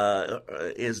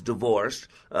is divorced.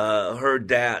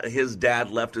 His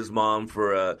dad left his mom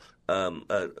for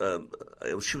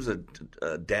she was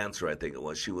a dancer, I think it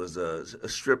was. She was a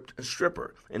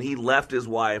stripper. And he left his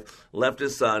wife, left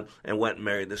his son, and went and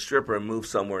married the stripper and moved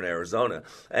somewhere in Arizona.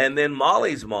 And then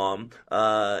Molly's mom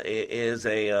is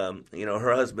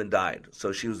her husband died.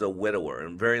 So she was a widower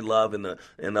and very loved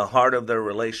in the heart of their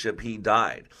relationship, he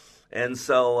died. And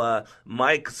so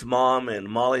Mike's mom and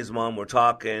Molly's mom were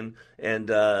talking,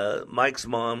 and Mike's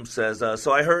mom says,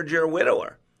 so I heard you're a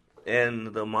widower. And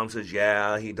the mom says,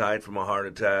 yeah, he died from a heart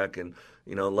attack and,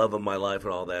 love of my life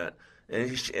and all that.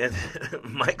 And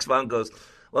Mike's mom goes,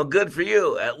 well, good for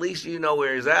you. At least you know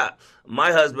where he's at.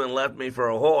 My husband left me for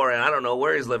a whore, and I don't know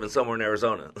where he's living, somewhere in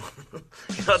Arizona.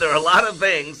 There are a lot of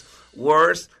things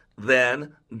worse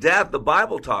than death. The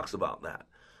Bible talks about that.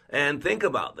 And think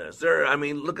about this.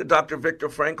 Look at Dr. Viktor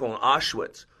Frankl in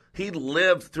Auschwitz. He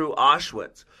lived through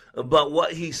Auschwitz. But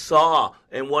what he saw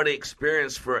and what he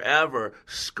experienced forever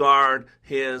scarred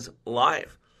his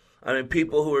life.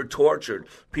 People who were tortured,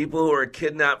 people who were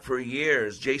kidnapped for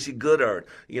years, J.C. Goodhart,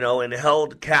 and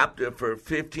held captive for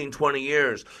 15, 20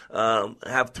 years,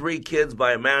 have 3 kids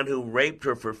by a man who raped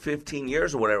her for 15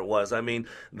 years or whatever it was.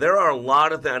 There are a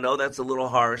lot of things. I know that's a little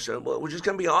harsh. We're just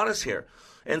going to be honest here.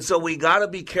 And so we got to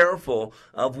be careful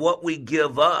of what we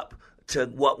give up to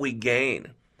what we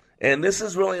gain. And this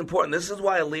is really important. This is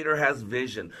why a leader has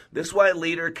vision. This is why a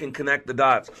leader can connect the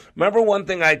dots. Remember one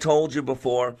thing I told you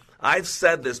before? I've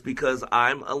said this because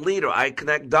I'm a leader. I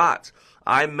connect dots.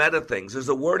 I meta things. There's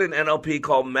a word in NLP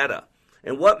called meta.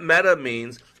 And what meta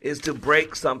means is to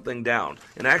break something down.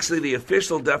 And actually the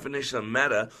official definition of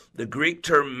meta, the Greek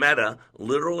term meta,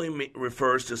 literally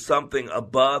refers to something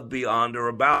above, beyond, or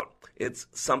about. It's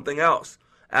something else.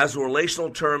 As a relational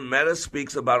term, meta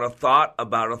speaks about a thought,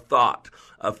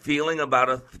 a feeling about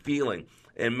a feeling.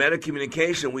 In meta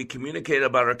communication, we communicate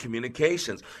about our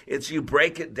communications. It's you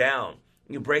break it down.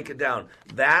 You break it down.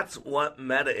 That's what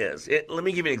meta is. Let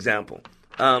me give you an example.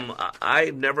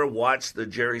 I've never watched the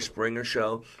Jerry Springer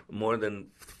show more than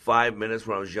 5 minutes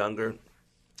when I was younger.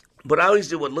 But I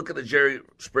always would look at the Jerry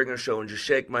Springer show and just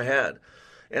shake my head.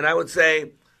 And I would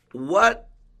say, what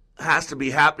has to be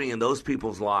happening in those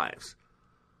people's lives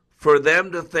for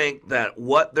them to think that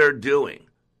what they're doing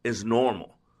is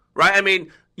normal, right? I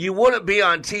mean, you wouldn't be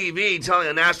on TV telling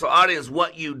a national audience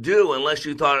what you do unless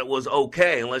you thought it was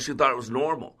okay, unless you thought it was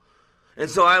normal. And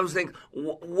so I was thinking,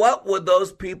 what would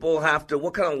those people have to,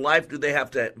 what kind of life do they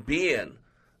have to be in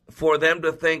for them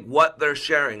to think what they're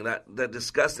sharing, that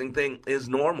disgusting thing, is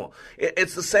normal?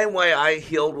 It's the same way I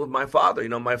healed with my father. You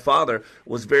know, my father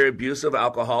was very abusive,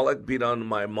 alcoholic, beat on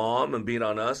my mom and beat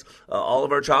on us all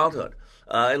of our childhood.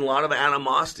 And a lot of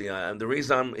animosity. The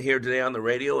reason I'm here today on the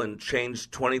radio and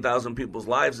changed 20,000 people's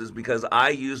lives is because I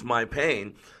used my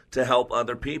pain to help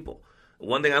other people.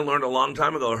 One thing I learned a long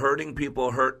time ago, hurting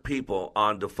people hurt people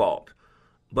on default.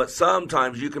 But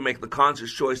sometimes you can make the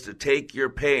conscious choice to take your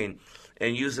pain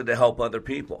and use it to help other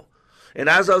people. And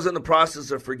as I was in the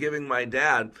process of forgiving my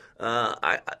dad,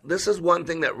 this is one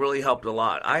thing that really helped a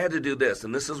lot. I had to do this,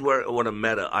 and this is what a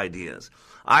meta idea is.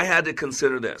 I had to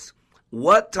consider this.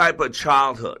 What type of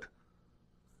childhood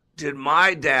did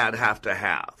my dad have to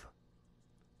have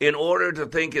in order to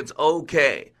think it's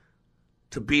okay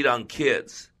to beat on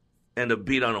kids and to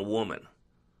beat on a woman?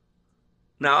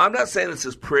 Now, I'm not saying this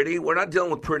is pretty. We're not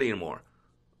dealing with pretty anymore.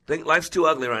 I think life's too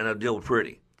ugly right now to deal with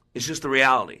pretty. It's just the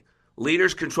reality.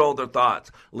 Leaders control their thoughts.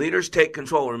 Leaders take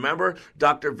control. Remember,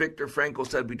 Dr. Viktor Frankl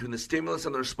said between the stimulus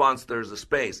and the response, there's a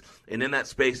space. And in that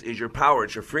space is your power.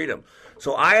 It's your freedom.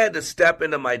 So I had to step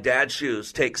into my dad's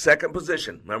shoes, take second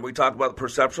position. Remember we talked about the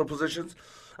perceptual positions?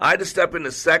 I had to step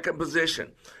into second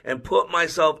position and put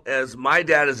myself as my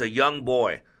dad as a young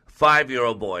boy,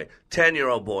 5-year-old boy,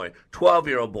 10-year-old boy,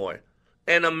 12-year-old boy.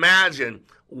 And imagine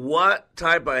what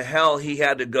type of hell he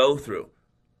had to go through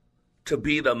to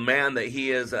be the man that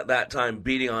he is at that time,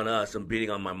 beating on us and beating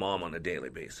on my mom on a daily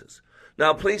basis.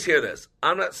 Now, please hear this.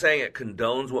 I'm not saying it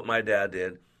condones what my dad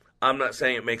did. I'm not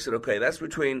saying it makes it okay. That's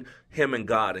between him and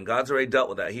God, and God's already dealt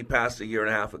with that. He passed a year and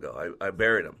a half ago. I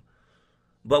buried him.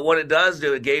 But what it does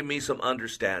do, it gave me some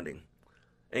understanding.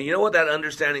 And you know what that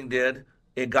understanding did?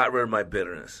 It got rid of my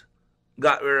bitterness,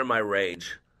 got rid of my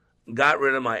rage, got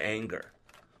rid of my anger.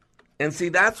 And see,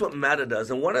 that's what meta does.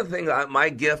 And one of the things, my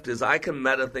gift is I can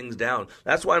meta things down.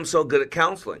 That's why I'm so good at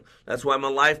counseling. That's why I'm a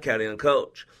life caddy and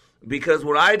coach. Because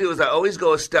what I do is I always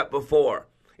go a step before.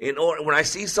 When I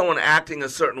see someone acting a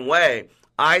certain way,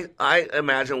 I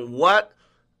imagine, what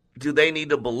do they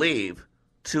need to believe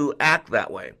to act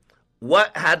that way?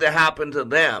 What had to happen to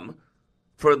them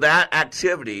for that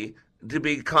activity to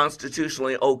be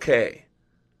constitutionally okay?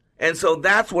 And so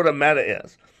that's what a meta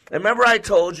is. And remember I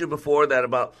told you before that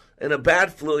about in a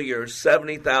bad flu year,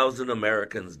 70,000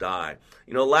 Americans die.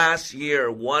 You know, last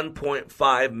year,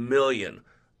 1.5 million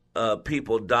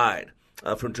people died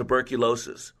from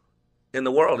tuberculosis in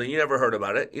the world. And you never heard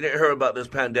about it. You didn't hear about this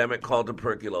pandemic called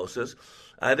tuberculosis.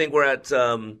 I think we're at,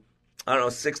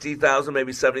 60,000,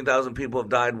 maybe 70,000 people have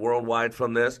died worldwide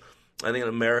from this. I think in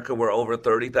America we're over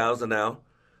 30,000 now.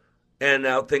 And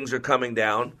now things are coming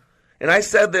down. And I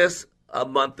said this a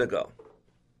month ago.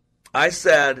 I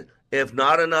said, if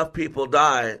not enough people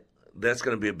die, that's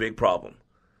going to be a big problem.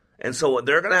 And so what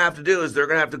they're going to have to do is they're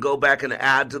going to have to go back and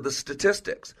add to the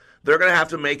statistics. They're going to have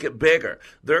to make it bigger.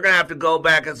 They're going to have to go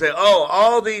back and say, oh,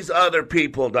 all these other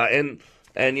people die.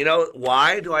 And you know,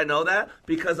 why do I know that?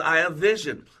 Because I have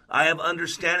vision. I have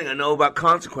understanding. I know about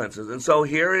consequences. And so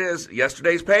here it is,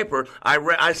 yesterday's paper.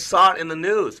 I saw it in the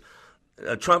news.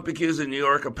 Trump accused New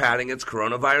York of padding its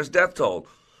coronavirus death toll.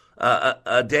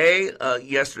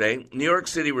 Yesterday, New York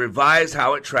City revised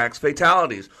how it tracks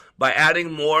fatalities by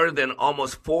adding more than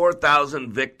almost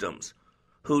 4,000 victims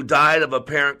who died of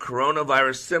apparent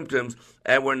coronavirus symptoms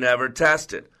and were never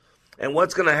tested. And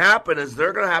what's going to happen is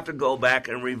they're going to have to go back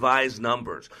and revise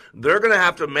numbers. They're going to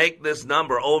have to make this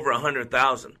number over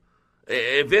 100,000.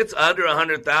 If it's under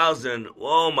 100,000,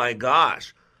 oh my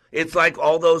gosh. It's like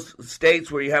all those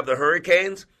states where you have the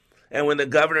hurricanes, and when the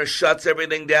governor shuts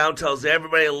everything down, tells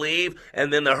everybody to leave,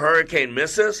 and then the hurricane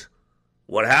misses,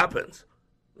 what happens?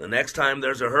 The next time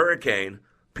there's a hurricane,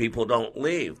 people don't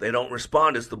leave. They don't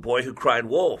respond. It's the boy who cried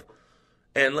wolf.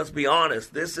 And let's be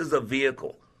honest, this is a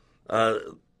vehicle.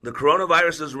 The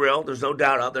coronavirus is real. There's no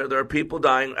doubt out there. There are people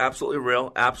dying, absolutely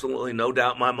real, absolutely no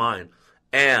doubt in my mind.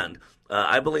 And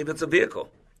I believe it's a vehicle.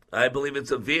 I believe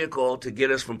it's a vehicle to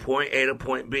get us from point A to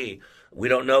point B. We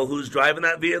don't know who's driving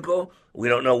that vehicle. We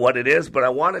don't know what it is, but I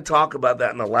want to talk about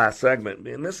that in the last segment.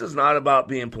 And this is not about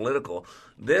being political.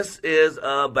 This is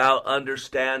about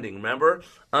understanding. Remember?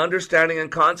 Understanding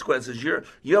and consequences. You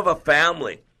have a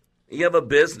family. You have a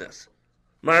business.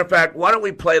 Matter of fact, why don't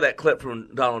we play that clip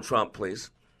from Donald Trump,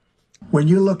 please? When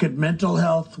you look at mental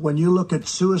health, when you look at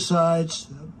suicides,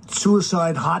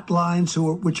 suicide hotlines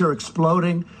which are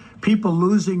exploding, people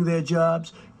losing their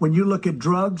jobs, when you look at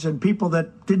drugs and people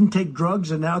that didn't take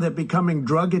drugs and now they're becoming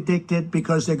drug addicted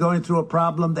because they're going through a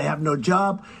problem, they have no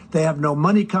job, they have no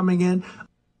money coming in.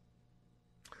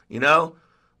 You know,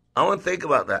 I want to think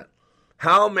about that.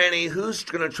 Who's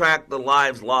going to track the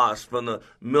lives lost from the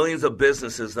millions of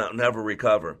businesses that never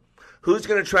recover? Who's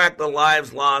going to track the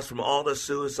lives lost from all the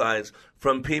suicides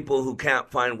from people who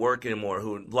can't find work anymore,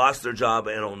 who lost their job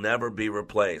and will never be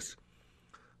replaced?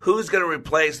 Who's going to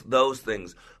replace those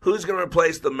things? Who's going to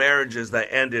replace the marriages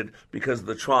that ended because of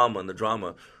the trauma and the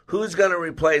drama? Who's going to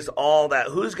replace all that?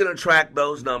 Who's going to track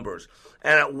those numbers?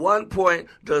 And at one point,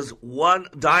 does one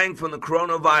dying from the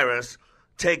coronavirus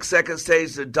take second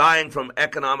stage to dying from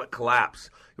economic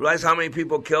collapse? You realize how many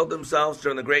people killed themselves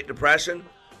during the Great Depression?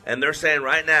 And they're saying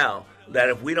right now that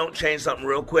if we don't change something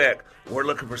real quick, we're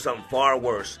looking for something far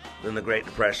worse than the Great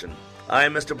Depression. I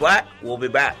am Mr. Black. We'll be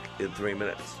back in 3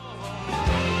 minutes.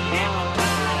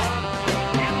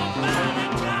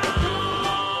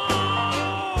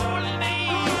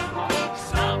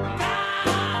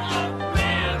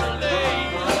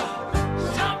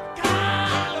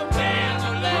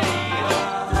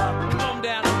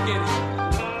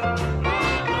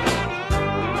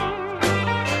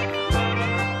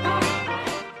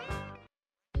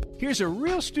 Here's a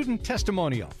real student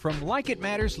testimonial from Like It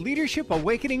Matters Leadership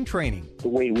Awakening Training. The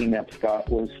way we met Scott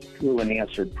was through an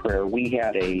answered prayer. We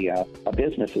had a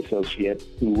business associate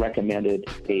who recommended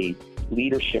a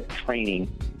leadership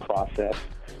training process.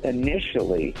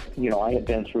 Initially, I had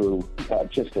been through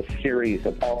just a series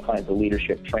of all kinds of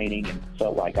leadership training and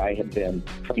felt like I had been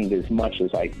trained as much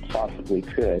as I possibly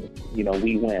could.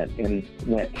 We went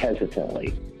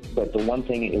hesitantly. But the one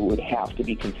thing, it would have to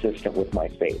be consistent with my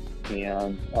faith.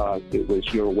 And it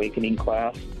was your awakening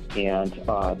class. And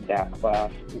that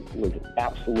class was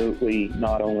absolutely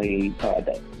not only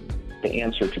the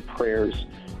answer to prayers,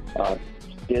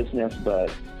 business, but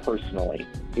personally.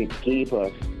 It gave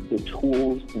us the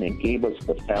tools and it gave us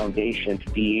the foundation to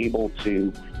be able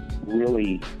to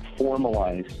really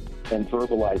formalize and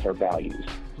verbalize our values.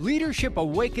 Leadership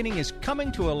Awakening is coming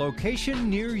to a location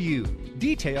near you.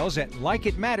 Details at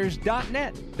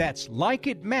likeitmatters.net. That's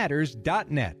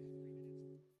likeitmatters.net.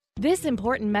 This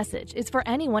important message is for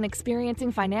anyone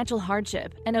experiencing financial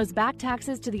hardship and owes back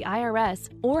taxes to the IRS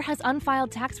or has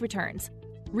unfiled tax returns.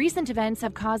 Recent events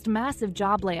have caused massive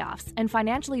job layoffs and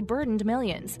financially burdened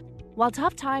millions. While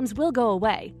tough times will go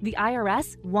away, the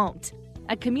IRS won't.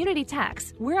 At Community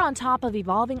Tax, we're on top of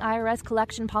evolving IRS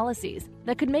collection policies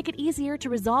that could make it easier to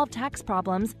resolve tax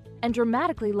problems and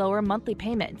dramatically lower monthly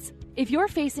payments. If you're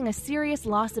facing a serious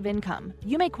loss of income,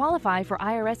 you may qualify for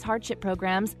IRS hardship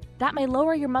programs that may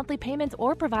lower your monthly payments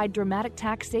or provide dramatic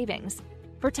tax savings.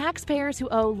 For taxpayers who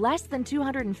owe less than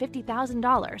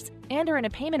 $250,000 and are in a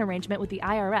payment arrangement with the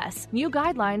IRS, new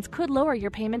guidelines could lower your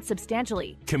payments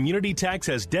substantially. Community Tax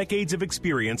has decades of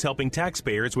experience helping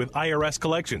taxpayers with IRS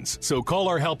collections. So call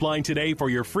our helpline today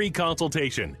for your free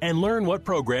consultation and learn what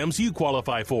programs you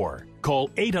qualify for. Call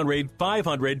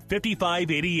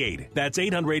 800-500-5588. That's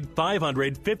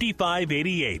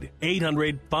 800-500-5588.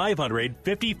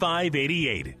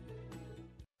 800-500-5588.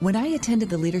 When I attended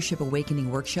the Leadership Awakening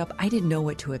workshop, I didn't know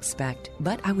what to expect,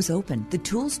 but I was open. The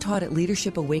tools taught at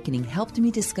Leadership Awakening helped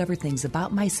me discover things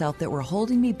about myself that were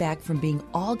holding me back from being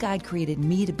all God created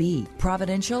me to be.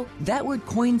 Providential? That word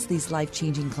coins these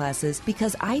life-changing classes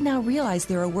because I now realize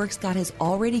there are works God has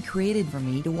already created for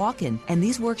me to walk in, and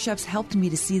these workshops helped me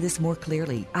to see this more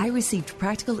clearly. I received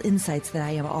practical insights that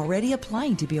I am already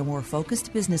applying to be a more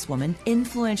focused businesswoman,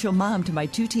 influential mom to my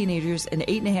 2 teenagers, an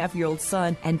 8.5-year-old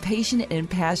son, and patient and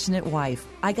passionate wife.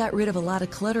 I got rid of a lot of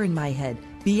clutter in my head.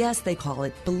 BS, they call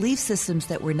it, belief systems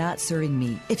that were not serving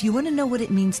me. If you want to know what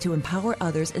it means to empower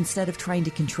others instead of trying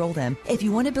to control them, if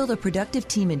you want to build a productive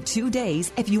team in 2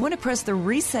 days, if you want to press the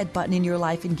reset button in your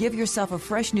life and give yourself a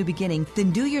fresh new beginning,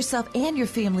 then do yourself and your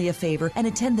family a favor and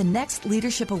attend the next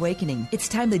Leadership Awakening. It's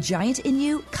time the giant in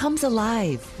you comes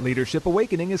alive. Leadership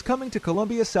Awakening is coming to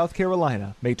Columbia, South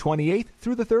Carolina, May 28th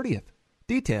through the 30th.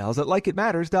 Details at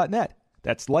likeitmatters.net.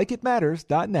 That's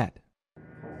likeitmatters.net.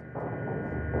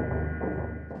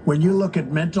 When you look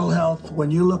at mental health, when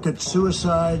you look at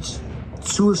suicides,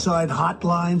 suicide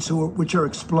hotlines which are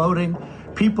exploding,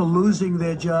 people losing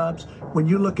their jobs, When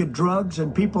you look at drugs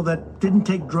and people that didn't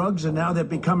take drugs and now they're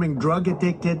becoming drug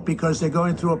addicted because they're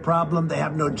going through a problem, they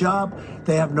have no job,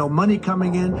 they have no money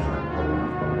coming in.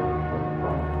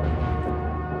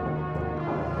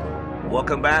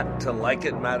 Welcome back to Like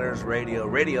It Matters Radio.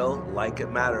 Radio, like it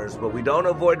matters, but we don't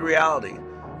avoid reality.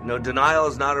 Denial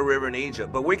is not a river in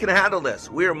Egypt, but we can handle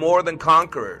this. We are more than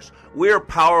conquerors. We are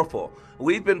powerful.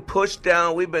 We've been pushed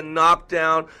down, we've been knocked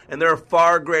down, and there are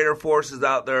far greater forces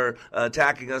out there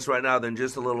attacking us right now than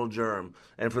just a little germ.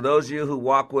 And for those of you who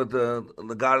walk with the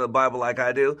God of the Bible like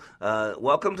I do,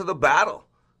 welcome to the battle.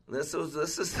 This is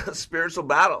a spiritual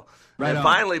battle. Right and on.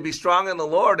 Finally, be strong in the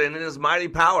Lord and in His mighty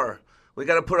power. We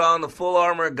got to put on the full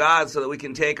armor of God so that we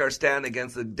can take our stand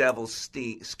against the devil's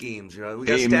schemes. We got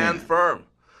to stand firm.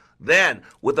 Then,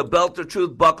 with the belt of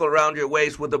truth buckled around your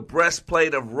waist, with the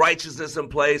breastplate of righteousness in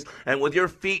place, and with your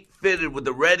feet fitted with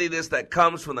the readiness that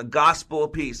comes from the gospel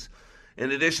of peace.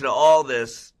 In addition to all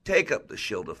this, take up the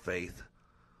shield of faith,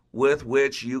 with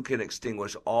which you can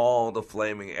extinguish all the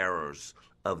flaming arrows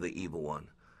of the evil one.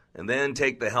 And then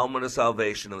take the helmet of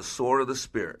salvation and the sword of the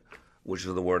Spirit, which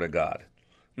is the word of God.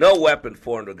 No weapon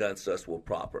formed against us will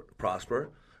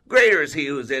prosper. Greater is he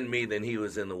who is in me than he who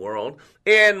is in the world.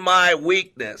 In my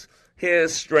weakness,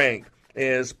 his strength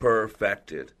is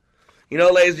perfected.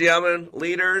 Ladies and gentlemen,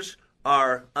 leaders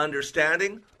are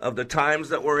understanding of the times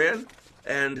that we're in,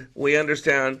 and we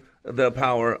understand the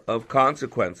power of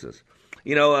consequences.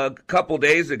 A couple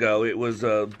days ago, it was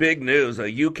big news.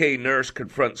 A UK nurse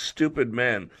confronts stupid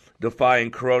men defying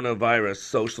coronavirus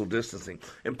social distancing.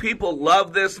 And people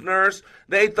love this nurse.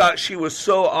 They thought she was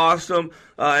so awesome.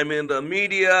 The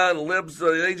media and libs,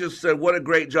 they just said, what a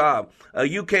great job.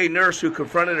 A UK nurse who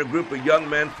confronted a group of young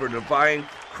men for defying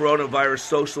coronavirus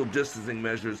social distancing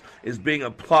measures is being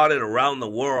applauded around the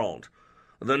world.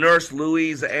 The nurse,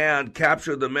 Louise Ann,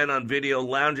 captured the men on video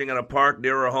lounging at a park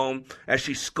near her home. As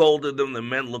she scolded them, the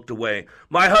men looked away.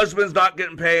 My husband's not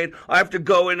getting paid. I have to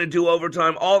go in and do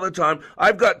overtime all the time.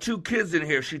 I've got 2 kids in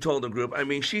here, she told the group.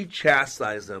 She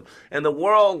chastised them, and the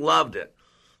world loved it.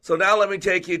 So now let me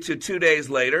take you to 2 days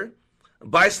later.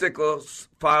 Bicyclist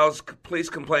files police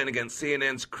complaint against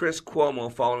CNN's Chris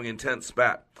Cuomo following intense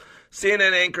spat.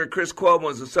 CNN anchor Chris Cuomo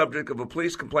is the subject of a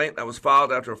police complaint that was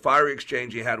filed after a fiery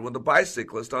exchange he had with a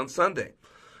bicyclist on Sunday.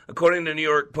 According to New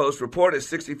York Post report, a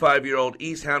 65-year-old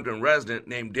East Hampton resident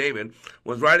named David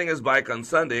was riding his bike on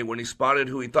Sunday when he spotted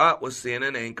who he thought was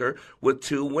CNN anchor with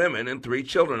 2 women and 3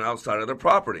 children outside of their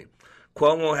property.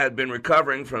 Cuomo had been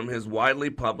recovering from his widely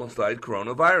publicized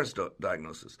coronavirus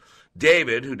diagnosis.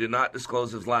 David, who did not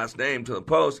disclose his last name to the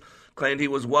Post, claimed he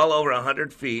was well over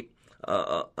 100 feet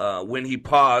when he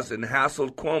paused and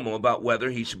hassled Cuomo about whether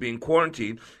he should be in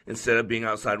quarantine instead of being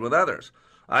outside with others.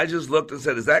 I just looked and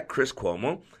said, is that Chris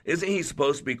Cuomo? Isn't he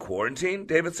supposed to be quarantined?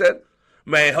 David said.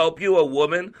 May I help you? A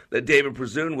woman that David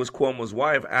presumed was Cuomo's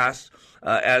wife asked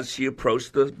as she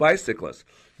approached the bicyclist.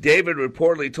 David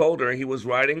reportedly told her he was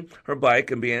riding her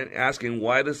bike and began asking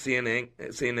why the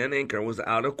CNN anchor was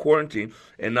out of quarantine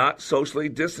and not socially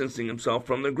distancing himself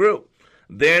from the group.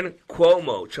 Then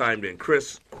Cuomo chimed in,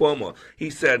 Chris Cuomo. He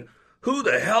said, who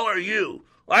the hell are you?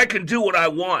 I can do what I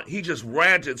want. He just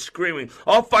ranted, screaming,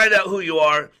 I'll find out who you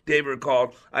are, David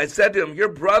recalled. I said to him, your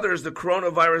brother is the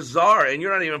coronavirus czar, and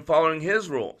you're not even following his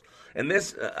rules. And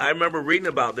this, I remember reading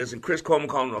about this, and Chris Cuomo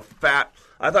called him a fat,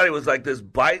 I thought he was like this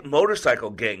motorcycle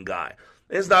gang guy.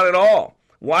 It's not at all.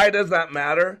 Why does that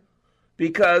matter?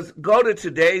 Because go to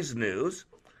today's news.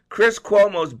 Chris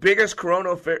Cuomo's biggest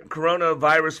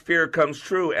coronavirus fear comes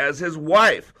true as his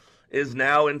wife is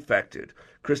now infected.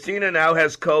 Christina now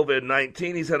has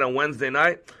COVID-19, he said on Wednesday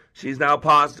night. She's now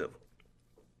positive.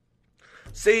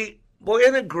 See, boy,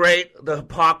 isn't it great, the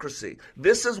hypocrisy?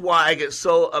 This is why I get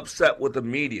so upset with the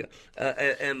media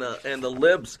and the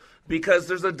libs, because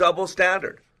there's a double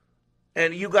standard.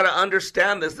 And you got to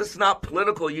understand this. This is not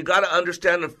political. You got to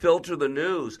understand and filter the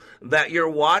news that you're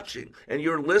watching and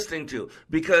you're listening to,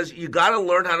 because you got to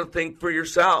learn how to think for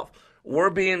yourself. We're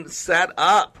being set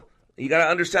up. You got to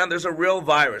understand there's a real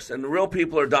virus and the real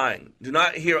people are dying. Do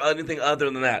not hear anything other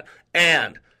than that.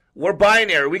 And we're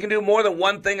binary. We can do more than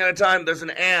one thing at a time. There's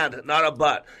an and, not a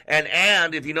but.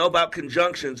 And, if you know about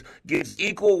conjunctions, gives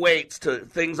equal weights to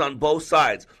things on both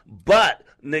sides, but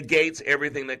negates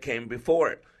everything that came before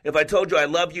it. If I told you I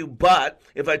love you, but,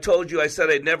 if I told you I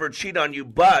said I'd never cheat on you,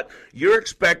 but, you're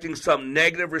expecting some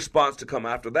negative response to come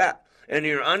after that. And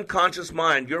in your unconscious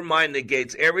mind, your mind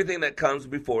negates everything that comes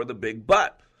before the big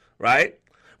but, right?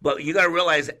 But you got to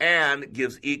realize and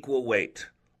gives equal weight.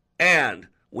 And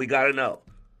we got to know.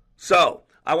 So,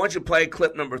 I want you to play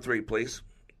clip number 3, please.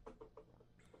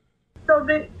 So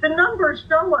the numbers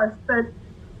show us that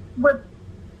with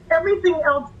everything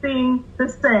else being the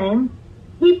same,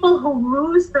 people who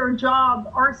lose their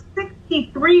job are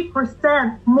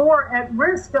 63% more at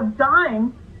risk of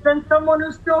dying than someone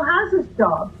who still has his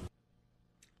job.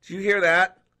 Did you hear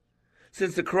that?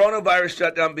 Since the coronavirus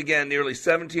shutdown began, nearly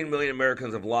 17 million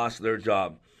Americans have lost their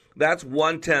job. That's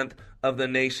 1/10 of the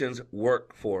nation's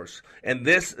workforce. And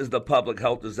this is the public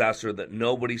health disaster that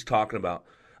nobody's talking about.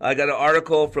 I got an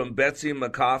article from Betsy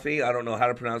McAfee, I don't know how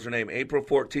to pronounce her name, April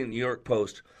 14, New York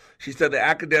Post. She said the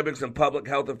academics and public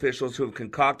health officials who have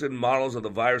concocted models of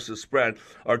the virus's spread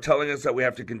are telling us that we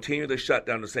have to continue the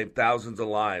shutdown to save thousands of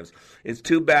lives. It's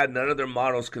too bad none of their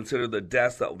models consider the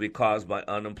deaths that will be caused by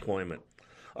unemployment.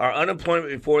 Our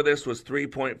unemployment before this was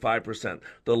 3.5%,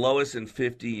 the lowest in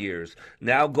 50 years.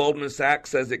 Now Goldman Sachs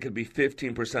says it could be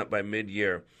 15% by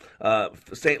mid-year.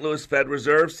 St. Louis Fed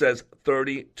Reserve says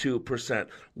 32%,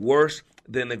 worse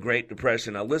than the Great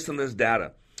Depression. Now listen to this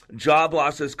data. Job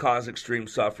losses cause extreme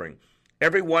suffering.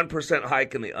 Every 1%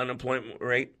 hike in the unemployment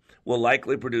rate will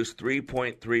likely produce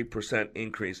 3.3%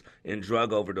 increase in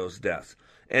drug overdose deaths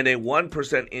and a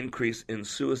 1% increase in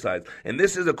suicides. And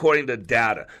this is according to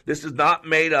data. This is not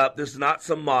made up. This is not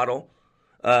some model.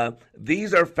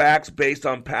 These are facts based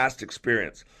on past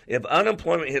experience. If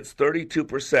unemployment hits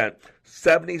 32%,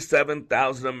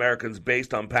 77,000 Americans,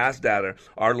 based on past data,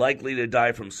 are likely to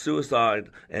die from suicide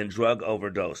and drug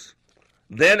overdose.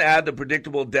 Then add the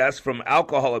predictable deaths from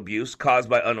alcohol abuse caused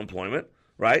by unemployment,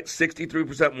 right?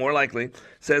 63% more likely,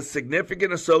 says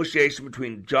significant association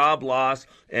between job loss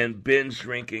and binge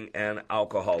drinking and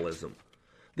alcoholism.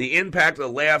 The impact of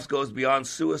the layoffs goes beyond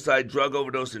suicide, drug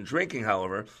overdose, and drinking,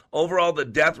 however. Overall, the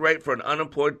death rate for an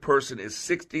unemployed person is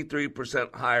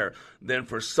 63% higher than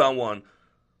for someone.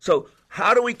 So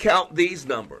how do we count these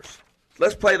numbers?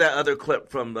 Let's play that other clip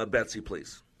from Betsy,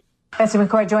 please. Betsy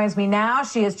McCoy joins me now.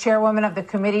 She is chairwoman of the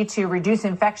Committee to Reduce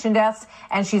Infection Deaths,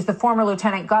 and she's the former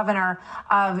lieutenant governor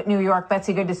of New York.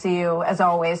 Betsy, good to see you, as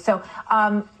always. So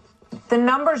the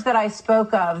numbers that I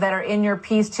spoke of that are in your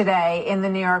piece today in the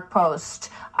New York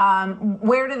Post,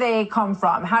 where do they come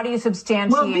from? How do you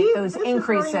substantiate those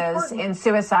increases in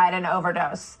suicide and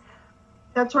overdose?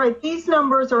 That's right. These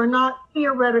numbers are not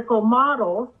theoretical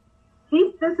models.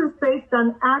 This is based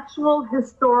on actual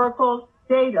historical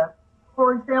data.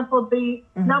 For example, the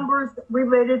numbers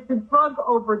related to drug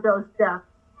overdose deaths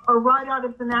are right out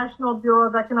of the National Bureau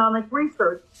of Economic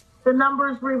Research. The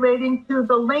numbers relating to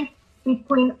the link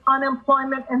between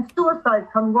unemployment and suicide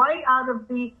come right out of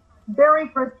the very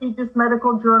prestigious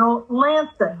medical journal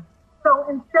Lancet. So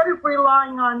instead of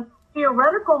relying on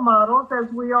theoretical models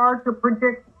as we are to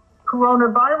predict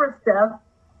coronavirus deaths,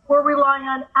 we're relying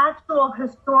on actual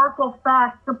historical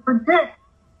facts to predict,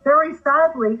 very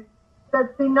sadly,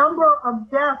 that the number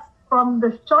of deaths from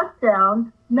the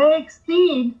shutdown may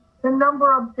exceed the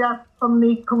number of deaths from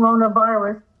the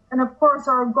coronavirus. And of course,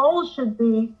 our goal should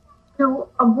be to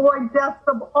avoid deaths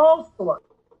of all sorts.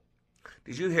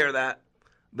 Did you hear that?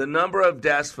 The number of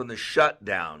deaths from the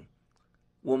shutdown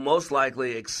will most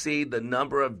likely exceed the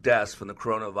number of deaths from the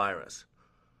coronavirus.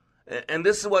 And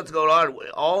this is what's going on,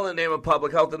 all in the name of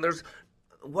public health. And there's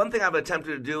one thing I've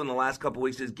attempted to do in the last couple of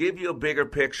weeks is give you a bigger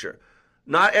picture.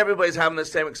 Not everybody's having the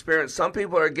same experience. Some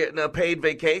people are getting a paid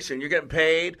vacation. You're getting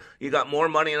paid. You got more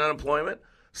money in unemployment.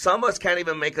 Some of us can't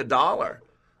even make $1.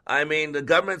 I mean, the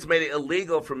government's made it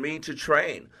illegal for me to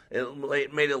train. It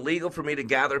made it illegal for me to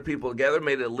gather people together,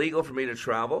 made it illegal for me to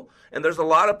travel. And there's a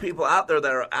lot of people out there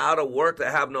that are out of work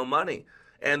that have no money.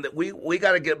 And that we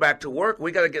got to get back to work.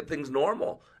 We got to get things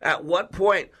normal. At what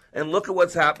point? And look at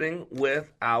what's happening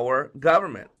with our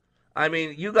government. I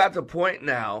mean, you got to the point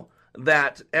now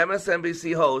that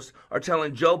MSNBC hosts are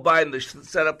telling Joe Biden to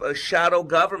set up a shadow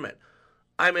government.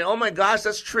 I mean, oh my gosh,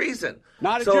 that's treason.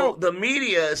 Not a joke. The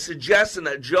media is suggesting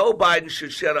that Joe Biden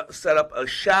should set up a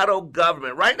shadow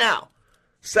government right now,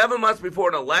 7 months before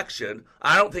an election.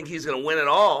 I don't think he's going to win at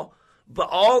all. But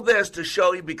all this to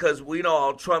show you, because we know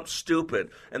all Trump's stupid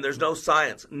and there's no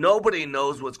science. Nobody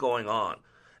knows what's going on.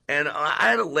 And I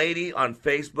had a lady on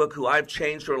Facebook who I've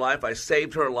changed her life. I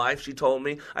saved her life, she told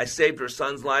me. I saved her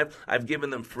son's life. I've given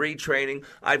them free training.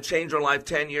 I've changed her life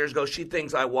 10 years ago. She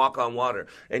thinks I walk on water.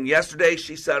 And yesterday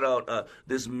she sent out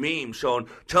this meme showing,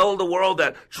 tell the world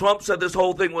that Trump said this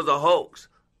whole thing was a hoax.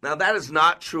 Now, that is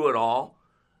not true at all.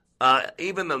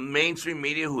 Even the mainstream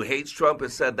media who hates Trump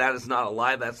has said that is not a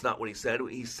lie. That's not what he said.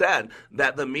 He said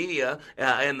that the media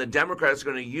and the Democrats are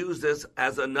going to use this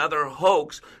as another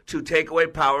hoax to take away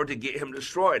power to get him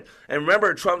destroyed. And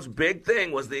remember, Trump's big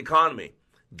thing was the economy.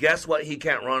 Guess what? He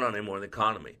can't run on anymore, the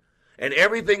economy. And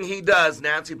everything he does,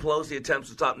 Nancy Pelosi attempts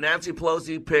to stop. Nancy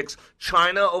Pelosi picks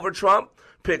China over Trump,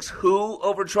 picks WHO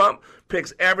over Trump,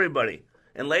 picks everybody.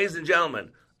 And ladies and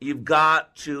gentlemen, you've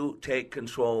got to take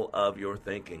control of your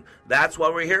thinking. That's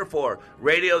what we're here for.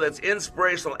 Radio that's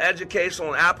inspirational,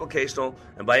 educational, and applicational.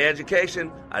 And by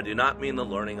education, I do not mean the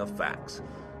learning of facts.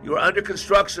 You are under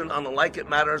construction on the Like It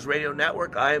Matters radio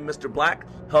network. I am Mr. Black,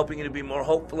 helping you to be more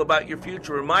hopeful about your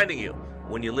future, reminding you,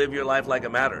 when you live your life like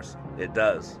it matters, it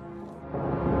does.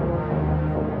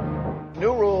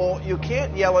 New rule, you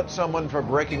can't yell at someone for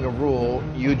breaking a rule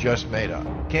you just made up.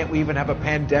 Can't we even have a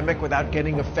pandemic without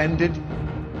getting offended?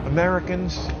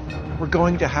 Americans, we're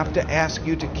going to have to ask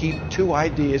you to keep two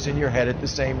ideas in your head at the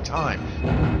same time.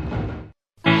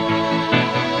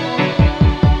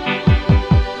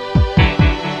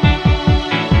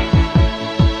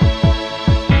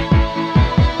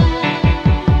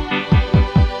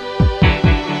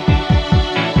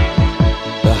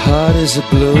 The heart is a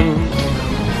blue.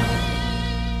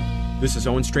 This is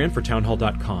Owen Strand for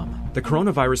Townhall.com. The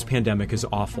coronavirus pandemic is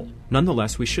awful.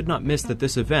 Nonetheless, we should not miss that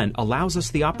this event allows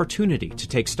us the opportunity to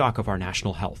take stock of our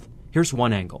national health. Here's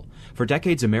one angle. For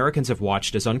decades, Americans have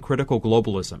watched as uncritical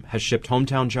globalism has shipped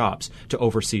hometown jobs to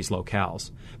overseas locales.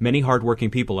 Many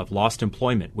hardworking people have lost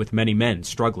employment, with many men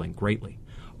struggling greatly.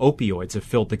 Opioids have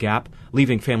filled the gap,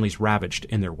 leaving families ravaged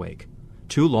in their wake.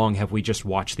 Too long have we just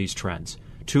watched these trends.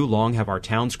 Too long have our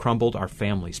towns crumbled, our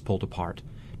families pulled apart.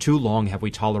 Too long have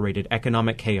we tolerated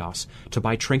economic chaos to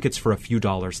buy trinkets for a few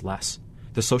dollars less.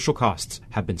 The social costs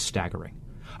have been staggering.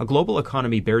 A global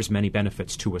economy bears many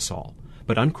benefits to us all,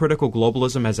 but uncritical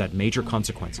globalism has had major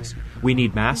consequences. We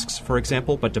need masks, for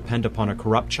example, but depend upon a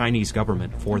corrupt Chinese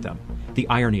government for them. The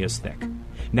irony is thick.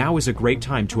 Now is a great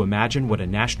time to imagine what a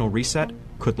national reset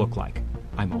could look like.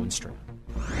 I'm Owen Strand.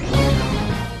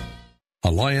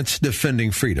 Alliance Defending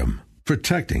Freedom,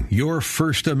 protecting your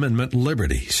First Amendment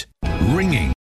liberties. Ringing